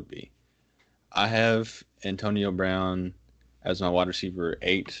thought it would be. I have Antonio Brown as my wide receiver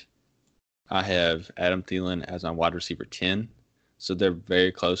 8. I have Adam Thielen as my wide receiver 10. So they're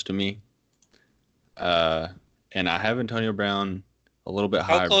very close to me. And I have Antonio Brown a little bit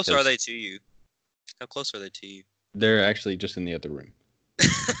higher. How close are they to you? They're actually just in the other room.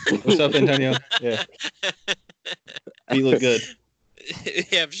 What's up, Antonio? Yeah. You look good.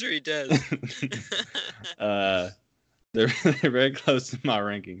 Yeah, I'm sure he does. They're very close to my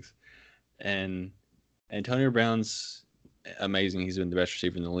rankings. And Antonio Brown's amazing. He's been the best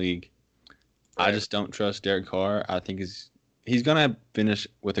receiver in the league. Right. I just don't trust Derek Carr. I think he's going to finish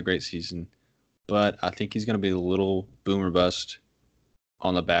with a great season, but I think he's going to be a little boom or bust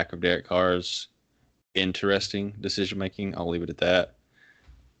on the back of Derek Carr's interesting decision-making. I'll leave it at that.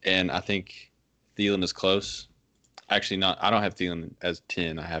 And I think Thielen is close. Actually, not. I don't have Thielen as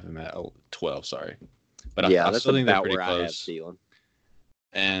 10. I have him at 12, sorry. But yeah, I still think they're pretty where close. I have Thielen.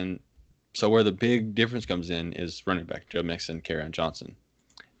 And so where the big difference comes in is running back Joe Mixon, Kerryon Johnson.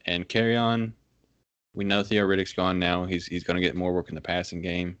 And Kerryon, we know Theo Riddick's gone now. He's going to get more work in the passing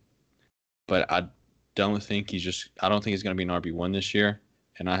game. But I don't think he's going to be an RB1 this year.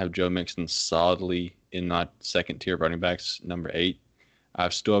 And I have Joe Mixon solidly in my second tier of running backs, number 8. I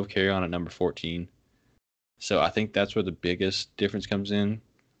still have Kerryon at number 14. So I think that's where the biggest difference comes in.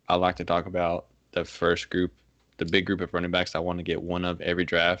 I like to talk about the first group, the big group of running backs I want to get one of every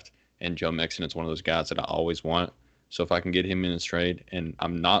draft, and Joe Mixon is one of those guys that I always want. So if I can get him in this trade and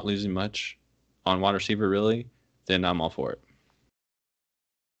I'm not losing much on wide receiver really, then I'm all for it.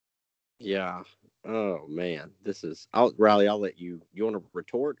 Yeah. Oh man, Riley. I'll let you. You want to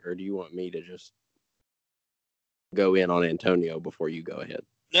retort, or do you want me to just go in on Antonio before you go ahead?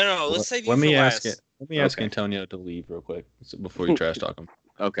 No. Let's save you Let for me last. Let me ask Antonio to leave real quick before you trash talk him.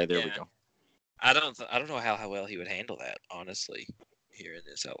 Okay, there we go. I don't know how well he would handle that. Honestly, hearing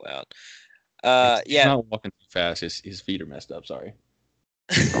this out loud. He's not walking too fast. His feet are messed up. Sorry.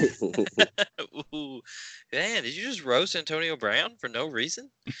 Ooh. Man, did you just roast Antonio Brown for no reason?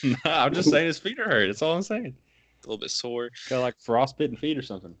 No, I'm just saying his feet are hurt. That's all I'm saying. A little bit sore. Got like frostbitten feet or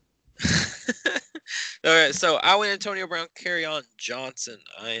something. All right, so I went Antonio Brown, Kerryon Johnson.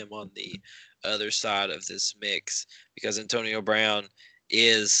 I am on the other side of this mix because Antonio Brown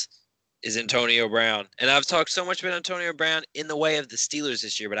is Antonio Brown. And I've talked so much about Antonio Brown in the way of the Steelers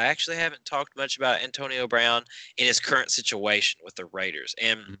this year, but I actually haven't talked much about Antonio Brown in his current situation with the Raiders.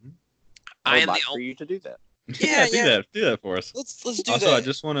 And I am the for you to do that. Yeah, do that for us. Let's do also, that. I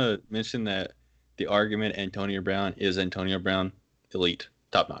just want to mention that the argument Antonio Brown is Antonio Brown elite,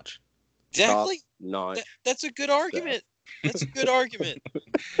 top notch. Exactly. Top notch. That's a good argument. That's a good argument.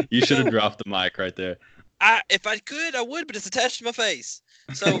 You should have dropped the mic right there. If I could, I would, but it's attached to my face.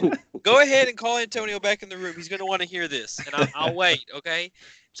 So go ahead and call Antonio back in the room. He's going to want to hear this, and I'll wait, okay?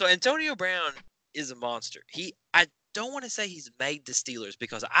 So Antonio Brown is a monster. I don't want to say he's made the Steelers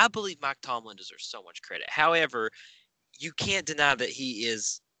because I believe Mike Tomlin deserves so much credit. However, you can't deny that he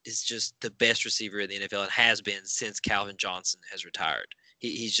is just the best receiver in the NFL and has been since Calvin Johnson has retired.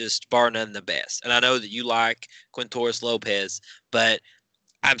 He's just bar none the best. And I know that you like Quintorris Lopez, but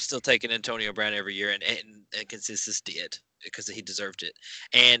I'm still taking Antonio Brown every year, and consistency did because he deserved it.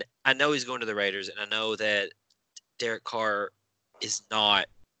 And I know he's going to the Raiders, and I know that Derek Carr is not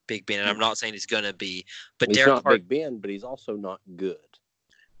Big Ben, and I'm not saying he's going to be. But he's Derek not Carr, Big Ben, but he's also not good.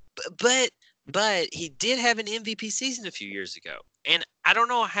 But he did have an MVP season a few years ago, and I don't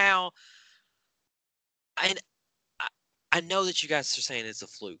know how. And I know that you guys are saying it's a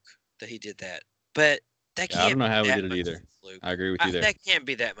fluke that he did that, but that can't. I don't know how be he that did it much either. of a fluke. I agree with you there. That can't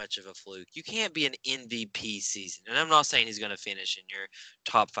be that much of a fluke. You can't be an MVP season, and I'm not saying he's going to finish in your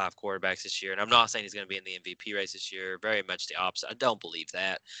top 5 quarterbacks this year, and I'm not saying he's going to be in the MVP race this year. Very much the opposite. I don't believe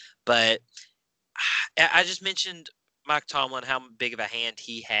that, but I just mentioned Mike Tomlin, how big of a hand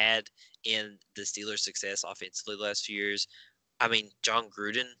he had in the Steelers' success offensively the last few years. I mean, John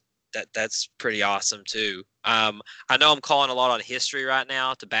Gruden, that's pretty awesome too. I know I'm calling a lot on history right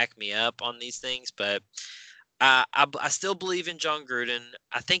now to back me up on these things, but I still believe in John Gruden.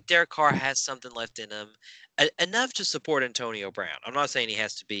 I think Derek Carr has something left in him, enough to support Antonio Brown. I'm not saying he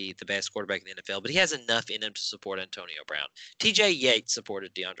has to be the best quarterback in the NFL, but he has enough in him to support Antonio Brown. TJ Yates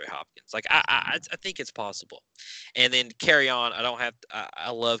supported DeAndre Hopkins. Like I think it's possible. And then Kerryon,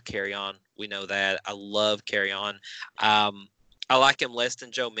 I love Kerryon. We know that. I love Kerryon. I like him less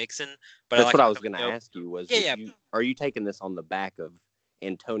than Joe Mixon, but that's I like what I was going to ask you. Was are you taking this on the back of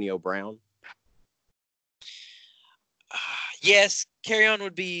Antonio Brown? Yes, Kerryon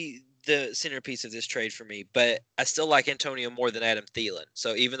would be the centerpiece of this trade for me, but I still like Antonio more than Adam Thielen.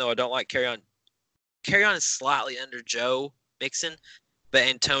 So even though I don't like Kerryon is slightly under Joe Mixon, but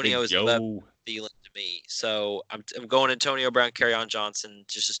Antonio is above Thielen to me. So I'm going Antonio Brown, Kerryon Johnson,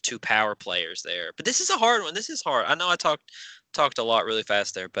 just 2 power players there. But this is a hard one. This is hard. I know I talked a lot really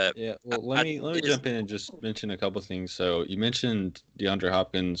fast there, but yeah. Well, let me jump in and just mention a couple things. So you mentioned DeAndre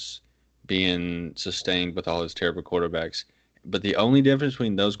Hopkins being sustained with all his terrible quarterbacks, but the only difference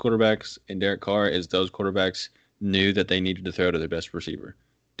between those quarterbacks and Derek Carr is those quarterbacks knew that they needed to throw to their best receiver.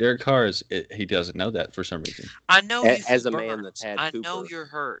 Derek Carr he doesn't know that for some reason. I know as a man that's had I Cooper, know you're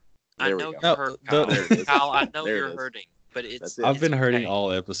hurt. There I we know go. you're hurt, Kyle. Kyle, I know There it you're is. hurting, but it's. I've been hurting okay.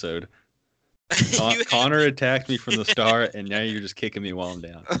 all episode. You Connor attacked me from the start, and now you're just kicking me while I'm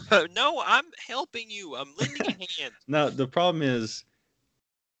down. No, I'm helping you. I'm lending a hand. No, the problem is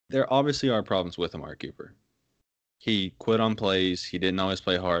there obviously are problems with Amari Cooper. He quit on plays. He didn't always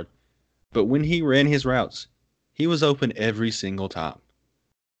play hard. But when he ran his routes, he was open every single time.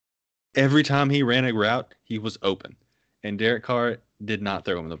 Every time he ran a route, he was open. And Derek Carr did not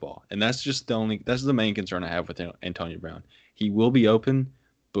throw him the ball. And that's the main concern I have with Antonio Brown. He will be open,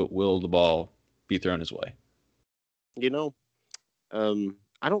 but will the ball be thrown his way?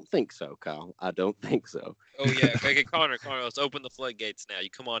 I don't think so, Kyle. I don't think so. Oh yeah, okay, Connor, let's open the floodgates now. You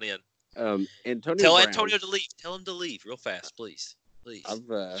come on in. Antonio Tell Brown, Antonio to leave. Tell him to leave real fast, please.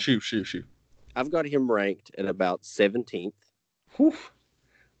 Shoot. I've got him ranked at about 17th. Whew.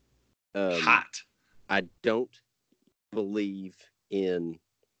 Hot. I don't believe in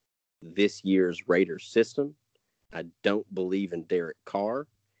this year's Raiders system. I don't believe in Derek Carr.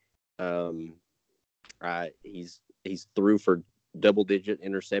 He's threw for double-digit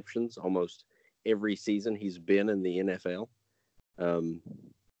interceptions almost every season he's been in the NFL.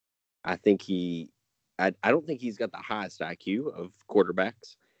 I think I don't think he's got the highest IQ of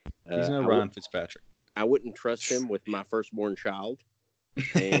quarterbacks. He's no Ryan Fitzpatrick. I wouldn't trust him with my firstborn child,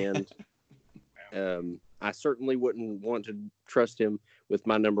 and I certainly wouldn't want to trust him with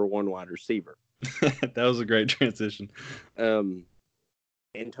my number one wide receiver. That was a great transition.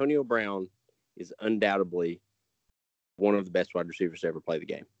 Antonio Brown is undoubtedly one of the best wide receivers to ever play the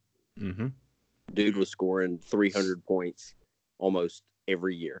game. Mm-hmm. Dude was scoring 300 points almost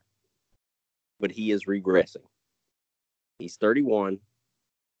every year, but he is regressing. He's 31.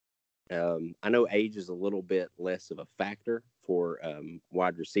 I know age is a little bit less of a factor for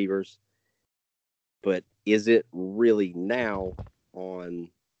wide receivers, but is it really now on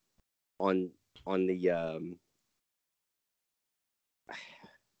the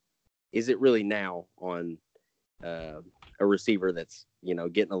is it really now on a receiver that's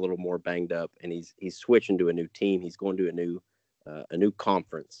getting a little more banged up, and he's switching to a new team, he's going to a new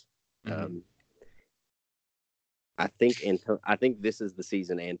conference. Mm-hmm. I think this is the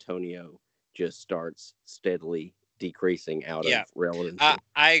season Antonio just starts steadily decreasing out of relevancy.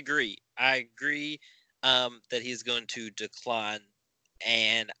 I agree. That he's going to decline,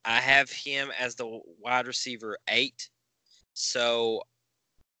 and I have him as the wide receiver 8. So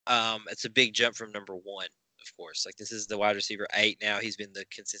it's a big jump from number 1, of course. Like, this is the wide receiver 8 now. He's been the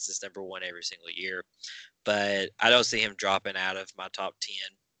consensus number 1 every single year, but I don't see him dropping out of my top 10.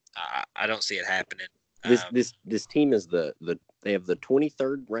 I don't see it happening. This team is they have the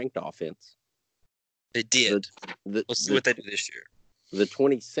 23rd ranked offense. They did. We'll see what they do this year. The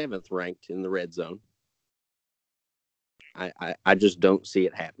 27th ranked in the red zone. I just don't see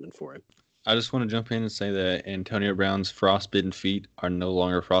it happening for him. I just want to jump in and say that Antonio Brown's frostbitten feet are no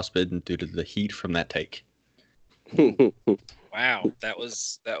longer frostbitten due to the heat from that take. Wow, that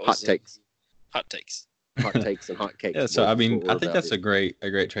was hot takes. Hot takes. Hot takes and hot cakes. Yeah, so I think that's a great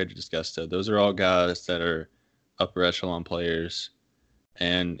trade to discuss. Though those are all guys that are upper echelon players,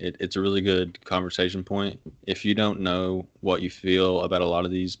 and it's a really good conversation point. If you don't know what you feel about a lot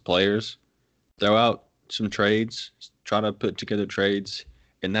of these players, throw out some trades, try to put together trades,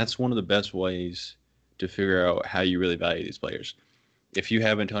 and that's one of the best ways to figure out how you really value these players. If you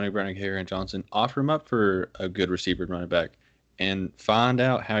have Antonio Brown and Kerryon Johnson, offer them up for a good receiver and running back, and find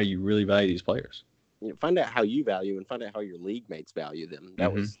out how you really value these players. Find out how you value and find out how your league mates value them.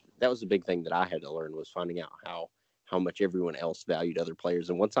 That was the big thing that I had to learn, was finding out how much everyone else valued other players.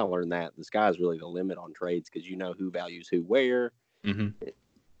 And once I learned that, the sky is really the limit on trades, because you know who values who where. Mm-hmm.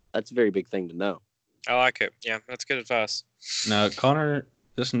 That's a very big thing to know. I like it. Yeah, that's good advice. Now, Connor,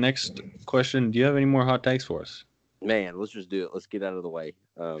 this next question, do you have any more hot takes for us? Man, let's just do it. Let's get out of the way.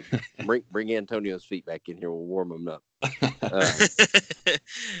 Bring Antonio's feet back in here. We'll warm them up.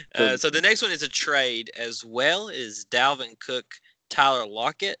 So the next one is a trade as well. Is Dalvin Cook, Tyler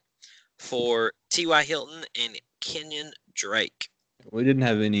Lockett for T.Y. Hilton and Kenyon Drake. We didn't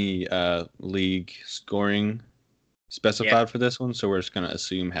have any league scoring specified for this one, so we're just going to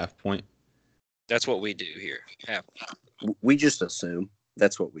assume half point. That's what we do here. We just assume.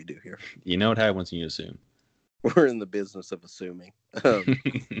 That's what we do here. You know what happens when you assume. We're in the business of assuming.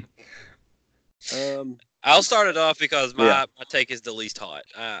 I'll start it off because my take is the least hot.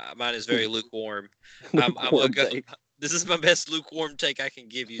 Mine is very lukewarm. This is my best lukewarm take I can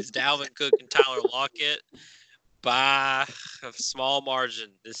give you. Is Dalvin Cook and Tyler Lockett by a small margin.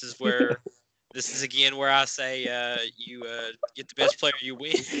 This is again where I say you get the best player, you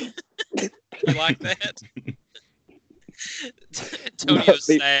win. You like that? Antonio's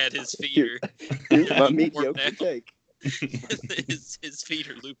sad. His feet are. Here's my mediocre take. his feet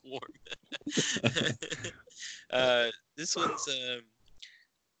are lukewarm. This one's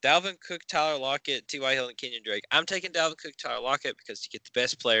Dalvin Cook, Tyler Lockett, T.Y. Hilton, Kenyon Drake. I'm taking Dalvin Cook, Tyler Lockett because you get the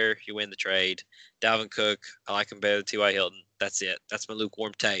best player, you win the trade. Dalvin Cook, I like him better than T.Y. Hilton. That's it. That's my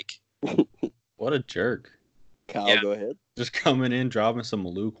lukewarm take. What a jerk. Kyle, go ahead. Just coming in, dropping some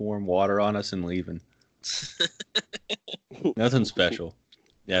lukewarm water on us and leaving. Nothing special.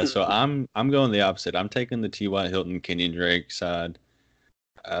 Yeah, so I'm going the opposite. I'm taking the T.Y. Hilton, Kenyon Drake side.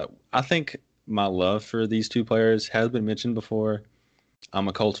 I think my love for these two players has been mentioned before. I'm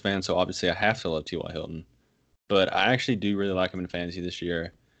a Colts fan, so obviously I have to love T.Y. Hilton. But I actually do really like him in fantasy this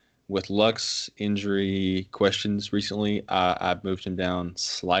year. With Luck's injury questions recently, I've moved him down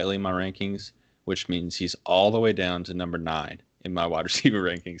slightly in my rankings, which means he's all the way down to number 9 in my wide receiver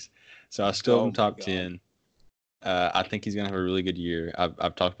rankings. So I still have him top 10. I think he's gonna have a really good year.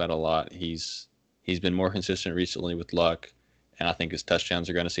 I've talked about it a lot. He's been more consistent recently with Luck, and I think his touchdowns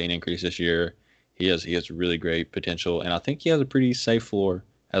are going to see an increase this year. He has really great potential, and I think he has a pretty safe floor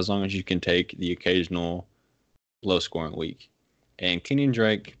as long as you can take the occasional low scoring week. And Kenyon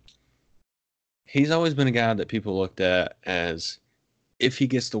Drake, he's always been a guy that people looked at as, if he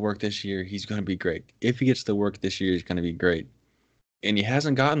gets the work this year, he's going to be great. If he gets the work this year, he's going to be great. And he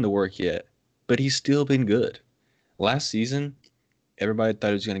hasn't gotten the work yet, but he's still been good. Last season, everybody thought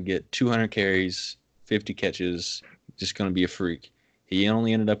he was going to get 200 carries, 50 catches, just going to be a freak. He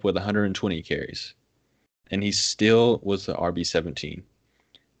only ended up with 120 carries. And he still was the RB17.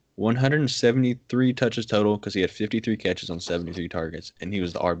 173 touches total because he had 53 catches on 73 targets, and he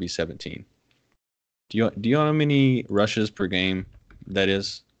was the RB17. Do you know how many rushes per game that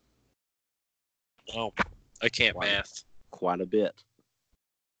is? Oh, I can't math. Quite a bit.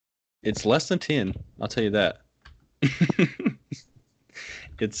 It's less than 10. I'll tell you that.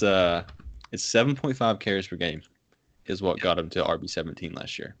 It's 7.5 carries per game is what got him to RB17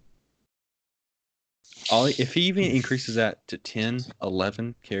 last year. If he even increases that to 10,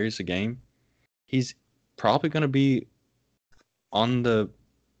 11 carries a game, he's probably going to be on the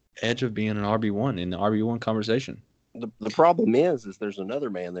edge of being an RB1 in the RB1 conversation. The problem is there's another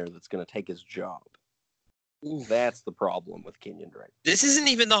man there that's going to take his job. Ooh. That's the problem with Kenyon Drake. This isn't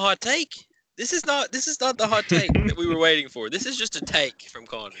even the hot take. This is not the hot take that we were waiting for. This is just a take from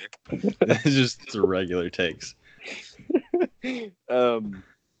Connor. It's just the regular takes.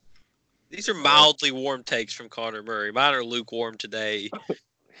 These are mildly warm takes from Connor Murray. Mine are lukewarm today.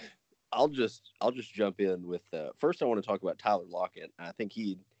 I'll just jump in with first. I want to talk about Tyler Lockett. I think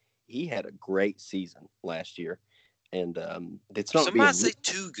he had a great season last year, and it's not. Some might say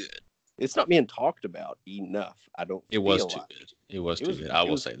too good. It's not being talked about enough. I don't. It was too good. It was too good. I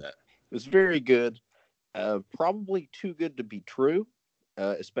will say that. It was very good. Probably too good to be true,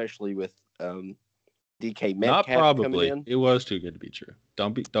 especially with DK Metcalf. Not probably. Coming in. It was too good to be true.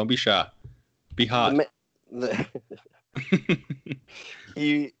 Don't be shy. Be hot.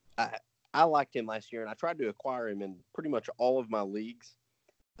 I liked him last year, and I tried to acquire him in pretty much all of my leagues.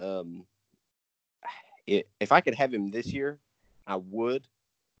 If I could have him this year, I would.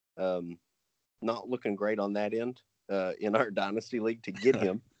 Not looking great on that end in our dynasty league to get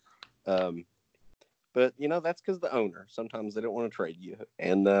him. But that's because the owner. Sometimes they don't want to trade you,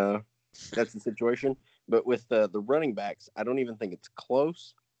 and that's the situation. But with the running backs, I don't even think it's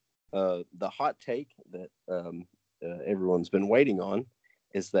close. The hot take that everyone's been waiting on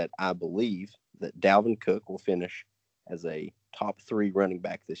is that I believe that Dalvin Cook will finish as a top 3 running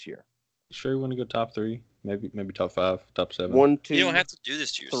back this year. Sure, you want to go top 3? Maybe top 5, top 7. 1, 2. You don't have to do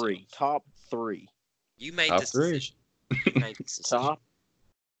this to yourself. 3. Top 3. You made top this 3. decision. You made this decision. Top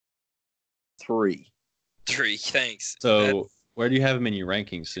 3. 3. Thanks. So, where do you have him in your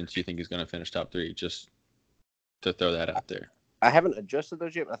rankings since you think he's going to finish top 3? Just to throw that out there. I haven't adjusted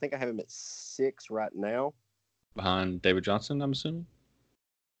those yet, but I think I have him at 6 right now. Behind David Johnson, I'm assuming?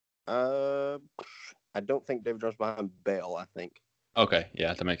 I don't think David Johnson behind Bell, I think. Okay,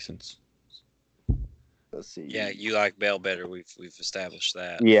 yeah, that makes sense. Let's see. Yeah, you like Bell better. We've established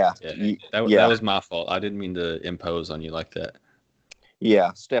that. Yeah. That was my fault. I didn't mean to impose on you like that.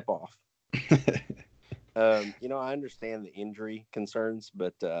 Yeah, step off. I understand the injury concerns,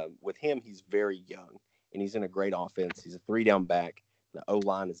 but with him, he's very young, and he's in a great offense. He's a 3-down back. The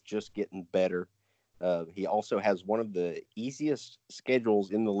O-line is just getting better. He also has one of the easiest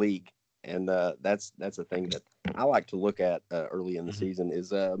schedules in the league, and that's a thing that I like to look at early in the season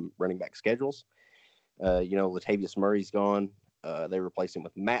is running back schedules. Latavius Murray's gone. They replaced him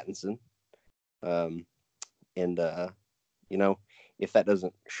with Mattinson. If that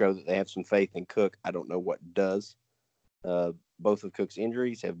doesn't show that they have some faith in Cook, I don't know what does. Both of Cook's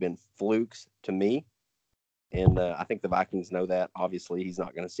injuries have been flukes to me. And I think the Vikings know that. Obviously, he's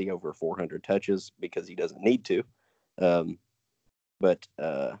not going to see over 400 touches because he doesn't need to. But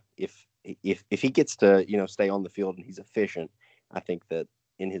if he gets to stay on the field and he's efficient, I think that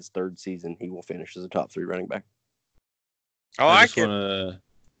in his 3rd season he will finish as a top 3 running back. I just want to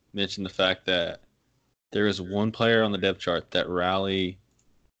mention the fact that there is one player on the depth chart that Riley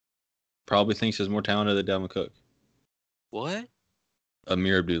probably thinks is more talented than Dalvin Cook. What?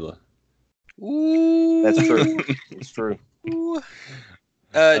 Amir Abdullah. Ooh, that's true. It's true. Do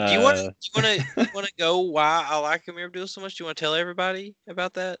you want to go why I like Amir Abdullah so much? Do you want to tell everybody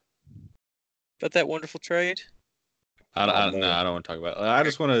about that wonderful trade? I don't want to talk about it. I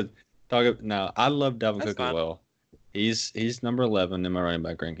just want to talk. Now, I love Dalvin Cook as well. He's number 11 in my running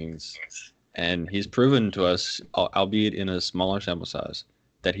back rankings, and he's proven to us, albeit in a smaller sample size,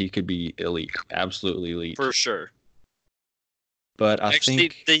 that he could be elite, absolutely elite. For sure. But I Actually,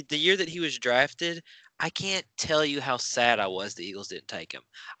 think the year that he was drafted, I can't tell you how sad I was the Eagles didn't take him.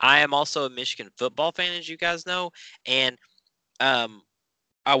 I am also a Michigan football fan, as you guys know, and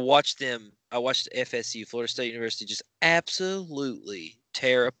I watched FSU, Florida State University, just absolutely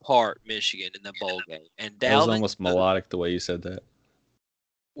tear apart Michigan in the bowl game. And that was Dalvin almost Cook, melodic the way you said that.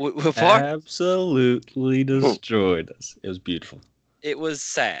 what part? Absolutely destroyed us. It was beautiful. It was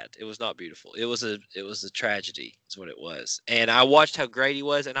sad. It was not beautiful. It was a tragedy, is what it was. And I watched how great he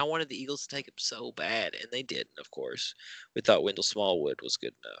was, and I wanted the Eagles to take him so bad, and they didn't. Of course, we thought Wendell Smallwood was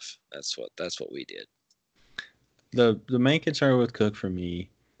good enough. That's what we did. The main concern with Cook for me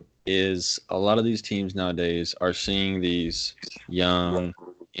is a lot of these teams nowadays are seeing these young,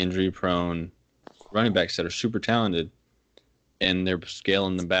 injury-prone running backs that are super talented, and they're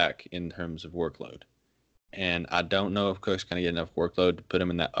scaling them back in terms of workload. And I don't know if Cook's going to get enough workload to put him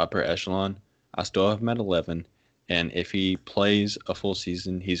in that upper echelon. I still have him at 11, and if he plays a full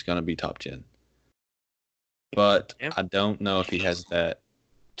season, he's going to be top 10. But Yeah. I don't know if he has that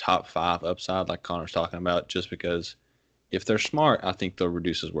top 5 upside like Connor's talking about, just because if they're smart, I think they'll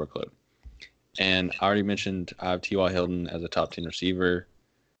reduce his workload. And I already mentioned I have T.Y. Hilton as a top 10 receiver,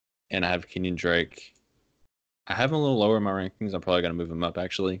 and I have Kenyon Drake. I have him a little lower in my rankings. I'm probably going to move him up,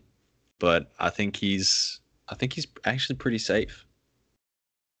 actually. But I think he's actually pretty safe.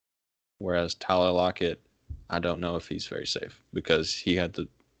 Whereas Tyler Lockett, I don't know if he's very safe because he had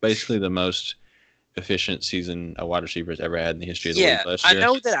basically the most efficient season a wide receiver has ever had in the history of the league last year.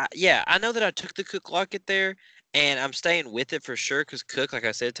 I know that I took the Cook Lockett there, and I'm staying with it for sure because Cook, like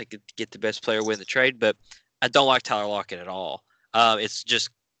I said, to get the best player win the trade. But I don't like Tyler Lockett at all. It's just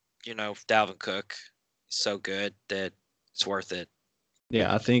Dalvin Cook is so good that it's worth it.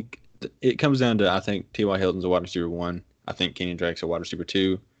 Yeah, I think it comes down to T.Y. Hilton's a wide receiver 1. I think Kenyon Drake's a wide receiver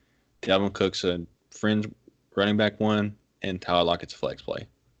 2. Dalvin Cook's a fringe running back 1, and Tyler Lockett's a flex play.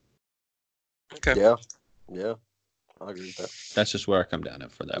 Okay. Yeah, I agree with that. That's just where I come down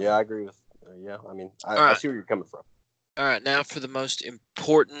at for that. Yeah, one. I agree with. I mean, I see where you're coming from. All right, now for the most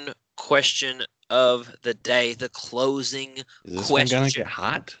important question of the day, the closing Is this question. one gonna get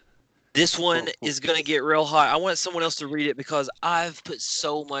hot? This one is going to get real hot. I want someone else to read it because I've put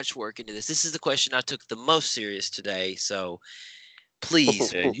so much work into this. This is the question I took the most serious today. So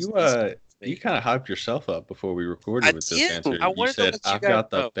please. Yeah, you kind of hyped yourself up before we recorded with this answer. I You wanted to said, let you I've guys got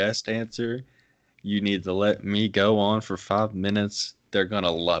the know. best answer. You need to let me go on for 5 minutes. They're going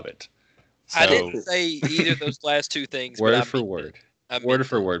to love it. So, I didn't say either of those last two things. word but for word. I meant Word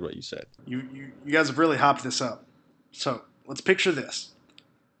for it. word what you said. You guys have really hopped this up. So let's picture this.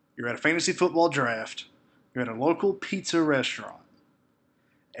 You're at a fantasy football draft. You're at a local pizza restaurant.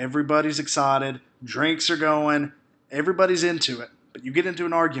 Everybody's excited. Drinks are going. Everybody's into it. But you get into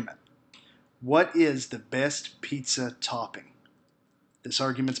an argument. What is the best pizza topping? This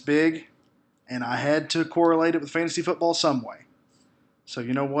argument's big, and I had to correlate it with fantasy football some way. So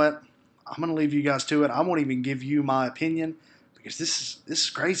you know what? I'm going to leave you guys to it. I won't even give you my opinion because this is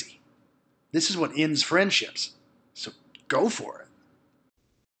crazy. This is what ends friendships. So go for it.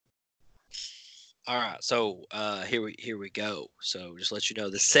 All right, so here we go. So just let you know,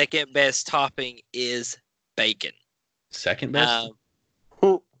 the second best topping is bacon. Second best?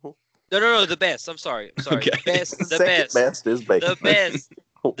 No, the best. I'm sorry. Okay. The Best is bacon.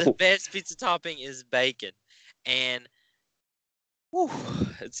 The best pizza topping is bacon, and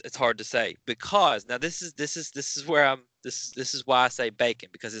it's hard to say because now this is where this is why I say bacon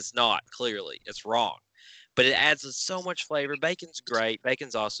because it's not clearly it's wrong. But it adds so much flavor. Bacon's great.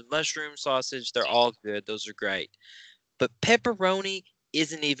 Bacon's awesome. Mushroom, sausage, they're all good. Those are great. But pepperoni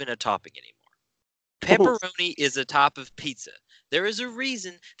isn't even a topping anymore. Pepperoni is a type of pizza. There is a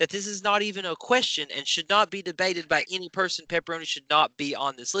reason that this is not even a question and should not be debated by any person. Pepperoni should not be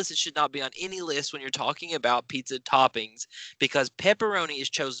on this list. It should not be on any list when you're talking about pizza toppings because pepperoni is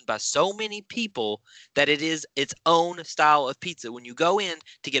chosen by so many people that it is its own style of pizza. When you go in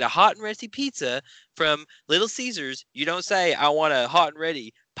to get a hot and ready pizza from Little Caesars, you don't say, I want a hot and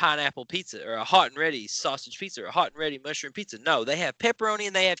ready pineapple pizza or a hot and ready sausage pizza or a hot and ready mushroom pizza. No, they have pepperoni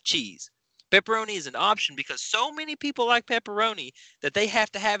and they have cheese. Pepperoni is an option because so many people like pepperoni that they have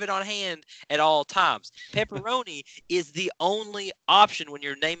to have it on hand at all times. Pepperoni is the only option when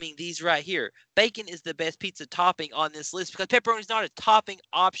you're naming these right here. Bacon is the best pizza topping on this list because pepperoni is not a topping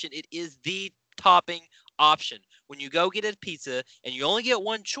option. It is the topping option. when you go get a pizza and you only get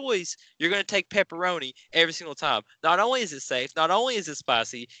one choice, you're going to take pepperoni every single time. Not only is it safe, not only is it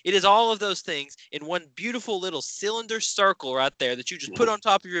spicy, it is all of those things in one beautiful little cylinder circle right there that you just put on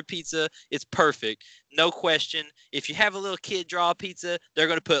top of your pizza. It's perfect. No question. If you have a little kid draw a pizza, they're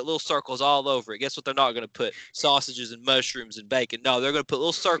going to put little circles all over it. Guess what they're not going to put? Sausages and mushrooms and bacon. No, they're going to put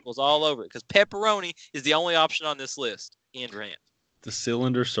little circles all over it because pepperoni is the only option on this list. End rant. The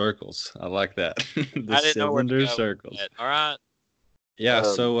cylinder circles. I like that. The I didn't know where to cylinder go circles. with that. All right. Yeah,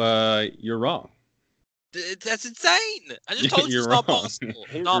 so you're wrong. That's insane. I just told you You're it's not wrong. possible.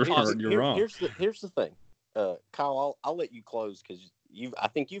 Here- Not here- possible. You're wrong. Here's the thing, Kyle. I'll let you close because I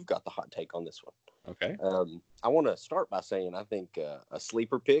think you've got the hot take on this one. Okay. I want to start by saying I think a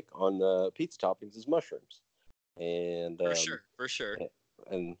sleeper pick on pizza toppings is mushrooms, and For sure.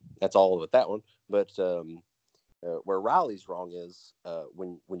 and that's all with that one. But where Riley's wrong is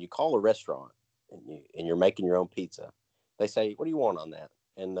when you call a restaurant and you're making your own pizza, they say, "What do you want on that?"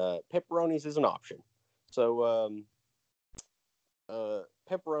 And pepperonis is an option. So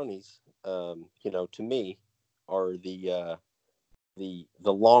pepperonis, to me, are the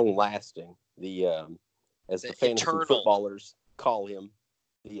long lasting, as the The fantasy eternal. footballers call him,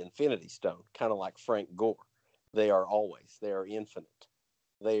 the Infinity Stone, kind of like Frank Gore. They are infinite.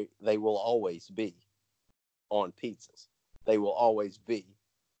 They will always be on pizzas. They will always be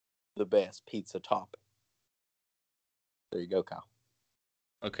the best pizza topping. There you go, Kyle.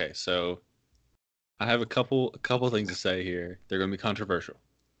 Okay, so I have a couple things to say here. They're going to be controversial.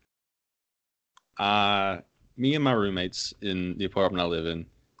 Me and my roommates in the apartment I live in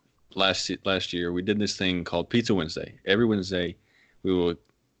last year, we did this thing called Pizza Wednesday. Every Wednesday, we will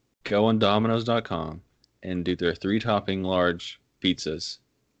go on Domino's.com and do their 3-topping large pizzas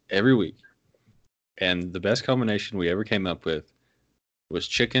every week. And the best combination we ever came up with was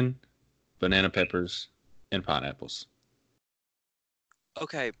chicken, banana peppers, and pineapples.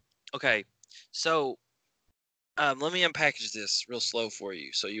 Okay. So, let me unpackage this real slow for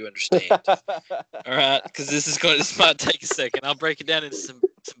you so you understand. All right, because this might take a second. I'll break it down into some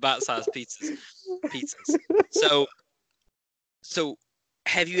bite-sized pizzas. So,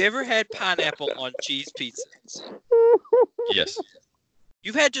 have you ever had pineapple on cheese pizza? Yes.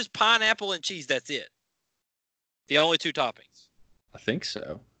 You've had just pineapple and cheese. That's it. The only 2 toppings. I think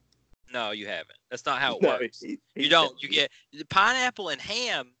so. No, you haven't. That's not how it No, works. he You don't. You get pineapple and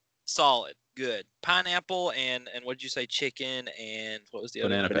ham, solid, good. Pineapple and what did you say? Chicken and what was the other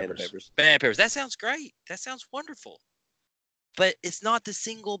Banana one? peppers. Banana peppers. That sounds great. That sounds wonderful. But it's not the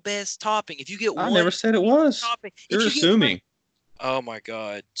single best topping. If you get I one never said it was. topping, if You're you get assuming. oh my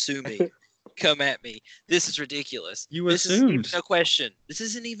God, sue me. Come at me. This is ridiculous. You This isn't even assumed. a question. This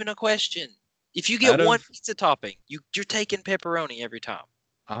isn't even a question. If you get Out one of- pizza topping, you're taking pepperoni every time.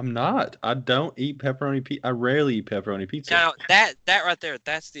 I'm not. I don't eat pepperoni pizza. I rarely eat pepperoni pizza. Now that right there,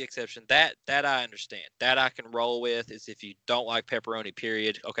 that's the exception. That I understand. That I can roll with is if you don't like pepperoni,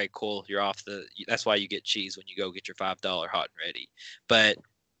 period. Okay, cool. You're off the. That's why you get cheese when you go get your $5 hot and ready. But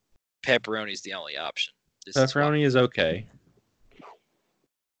pepperoni is the only option. This is why- Pepperoni is okay,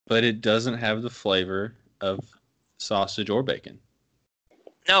 but it doesn't have the flavor of sausage or bacon.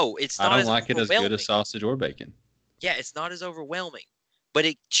 No, it's I not. don't as like it as good overwhelming. as sausage or bacon. Yeah, it's not as overwhelming, but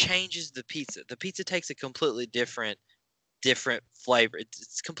it changes the pizza. The pizza takes a completely different flavor.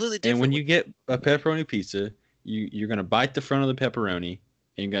 It's completely different. And when you get a pepperoni pizza, you're gonna bite the front of the pepperoni,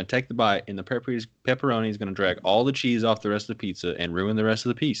 and you're gonna take the bite, and the pepperoni is gonna drag all the cheese off the rest of the pizza and ruin the rest of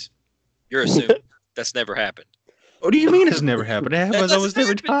the piece. you're assuming that's never happened. What do you mean it's never happened? It happens doesn't almost every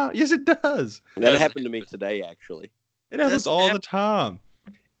happen. time. Yes, it does. That Doesn't happened to me happen. today, actually. It happens doesn't all happen. the time.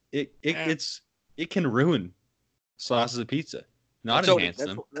 It Yeah. can ruin slices of pizza, not So enhance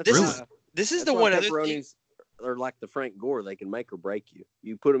them. This Ruin. is this is That's the why one other thing. pepperonis are like the Frank Gore. They can make or break you.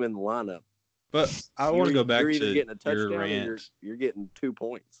 You put them in the lineup. But I want to You're- go back You're either to getting a your touchdown or rant. you're getting 2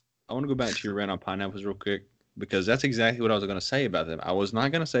 points. I want to go back to your rant on pineapples real quick because that's exactly what I was going to say about them. I was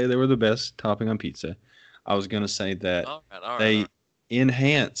not going to say they were the best topping on pizza. I was going to say that All right. they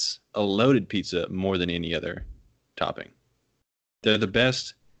enhance a loaded pizza more than any other topping. They're the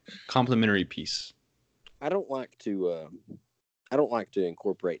best complementary piece. I don't like to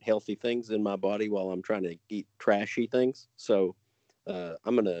incorporate healthy things in my body while I'm trying to eat trashy things. So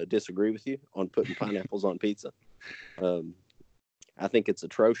I'm going to disagree with you on putting pineapples on pizza. I think it's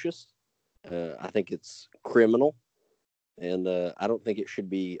atrocious. I think it's criminal, and I don't think it should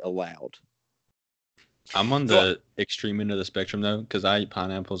be allowed. I'm on the extreme end of the spectrum though, because I eat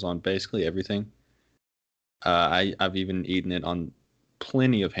pineapples on basically everything. I've even eaten it on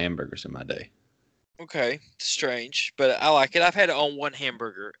plenty of hamburgers in my day. Okay, strange, but I like it. I've had it on one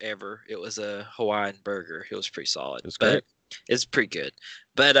hamburger ever. It was a Hawaiian burger. It was pretty solid. It was but great. It's pretty good.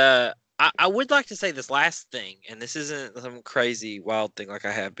 But I would like to say this last thing, and this isn't some crazy wild thing like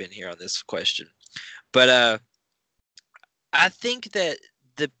I have been here on this question. But I think that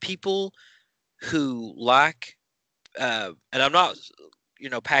the people who like, and I'm not,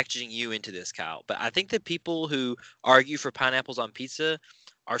 packaging you into this, Kyle, but I think that people who argue for pineapples on pizza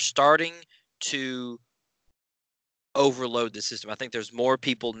are starting to overload the system. I think there's more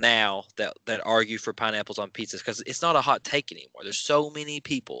people now that argue for pineapples on pizzas because it's not a hot take anymore. There's so many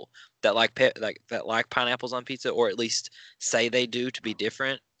people that like pineapples on pizza, or at least say they do to be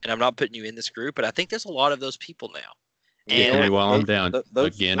different. And I'm not putting you in this group, but I think there's a lot of those people now. Get And me while I'm down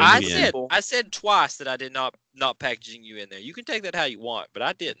again and I again. said twice that I did not packaging you in there. You can take that how you want, but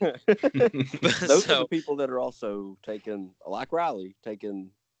I didn't. Those are the people that are also taking, like Riley,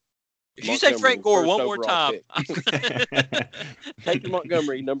 taking. If you say Frank Gore one more time, take the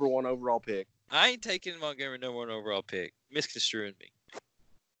Montgomery #1 overall pick. I ain't taking Montgomery #1 overall pick. Misconstruing me.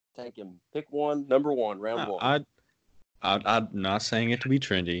 Take him. Pick one, #1, round one. I'm not saying it to be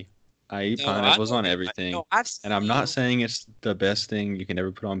trendy. I eat pineapples on everything, and I'm not saying it's the best thing you can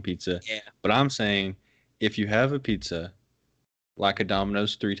ever put on pizza. Yeah. But I'm saying if you have a pizza like a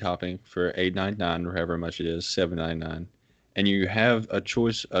Domino's 3-topping for $8.99 or however much it is, $7.99, and you have a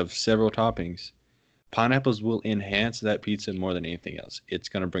choice of several toppings, pineapples will enhance that pizza more than anything else. It's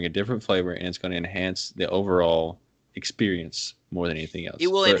going to bring a different flavor, and it's going to enhance the overall experience more than anything else. It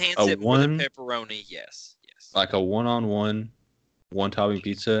will enhance it more than pepperoni. Yes. Like a one-topping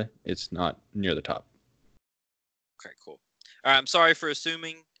pizza, it's not near the top. Okay, cool. All right, I'm sorry for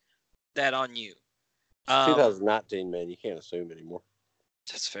assuming that on you. 2019, man. You can't assume anymore.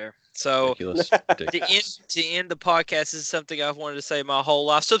 That's fair. So Ridiculous. to end the podcast, this is something I've wanted to say my whole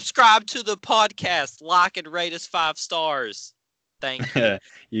life. Subscribe to the podcast, like and rate us 5 stars. Thank you.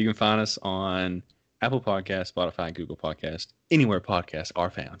 You can find us on Apple Podcasts, Spotify, Google Podcasts, anywhere podcasts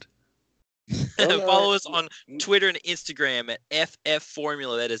are found. Follow us on Twitter and Instagram at FF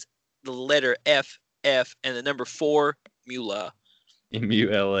Formula. That is the letter FF and the number 4 Mula.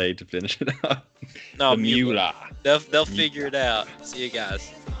 MULA to finish it up. No, Mula. They'll figure it out. See you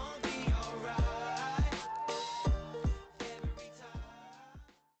guys.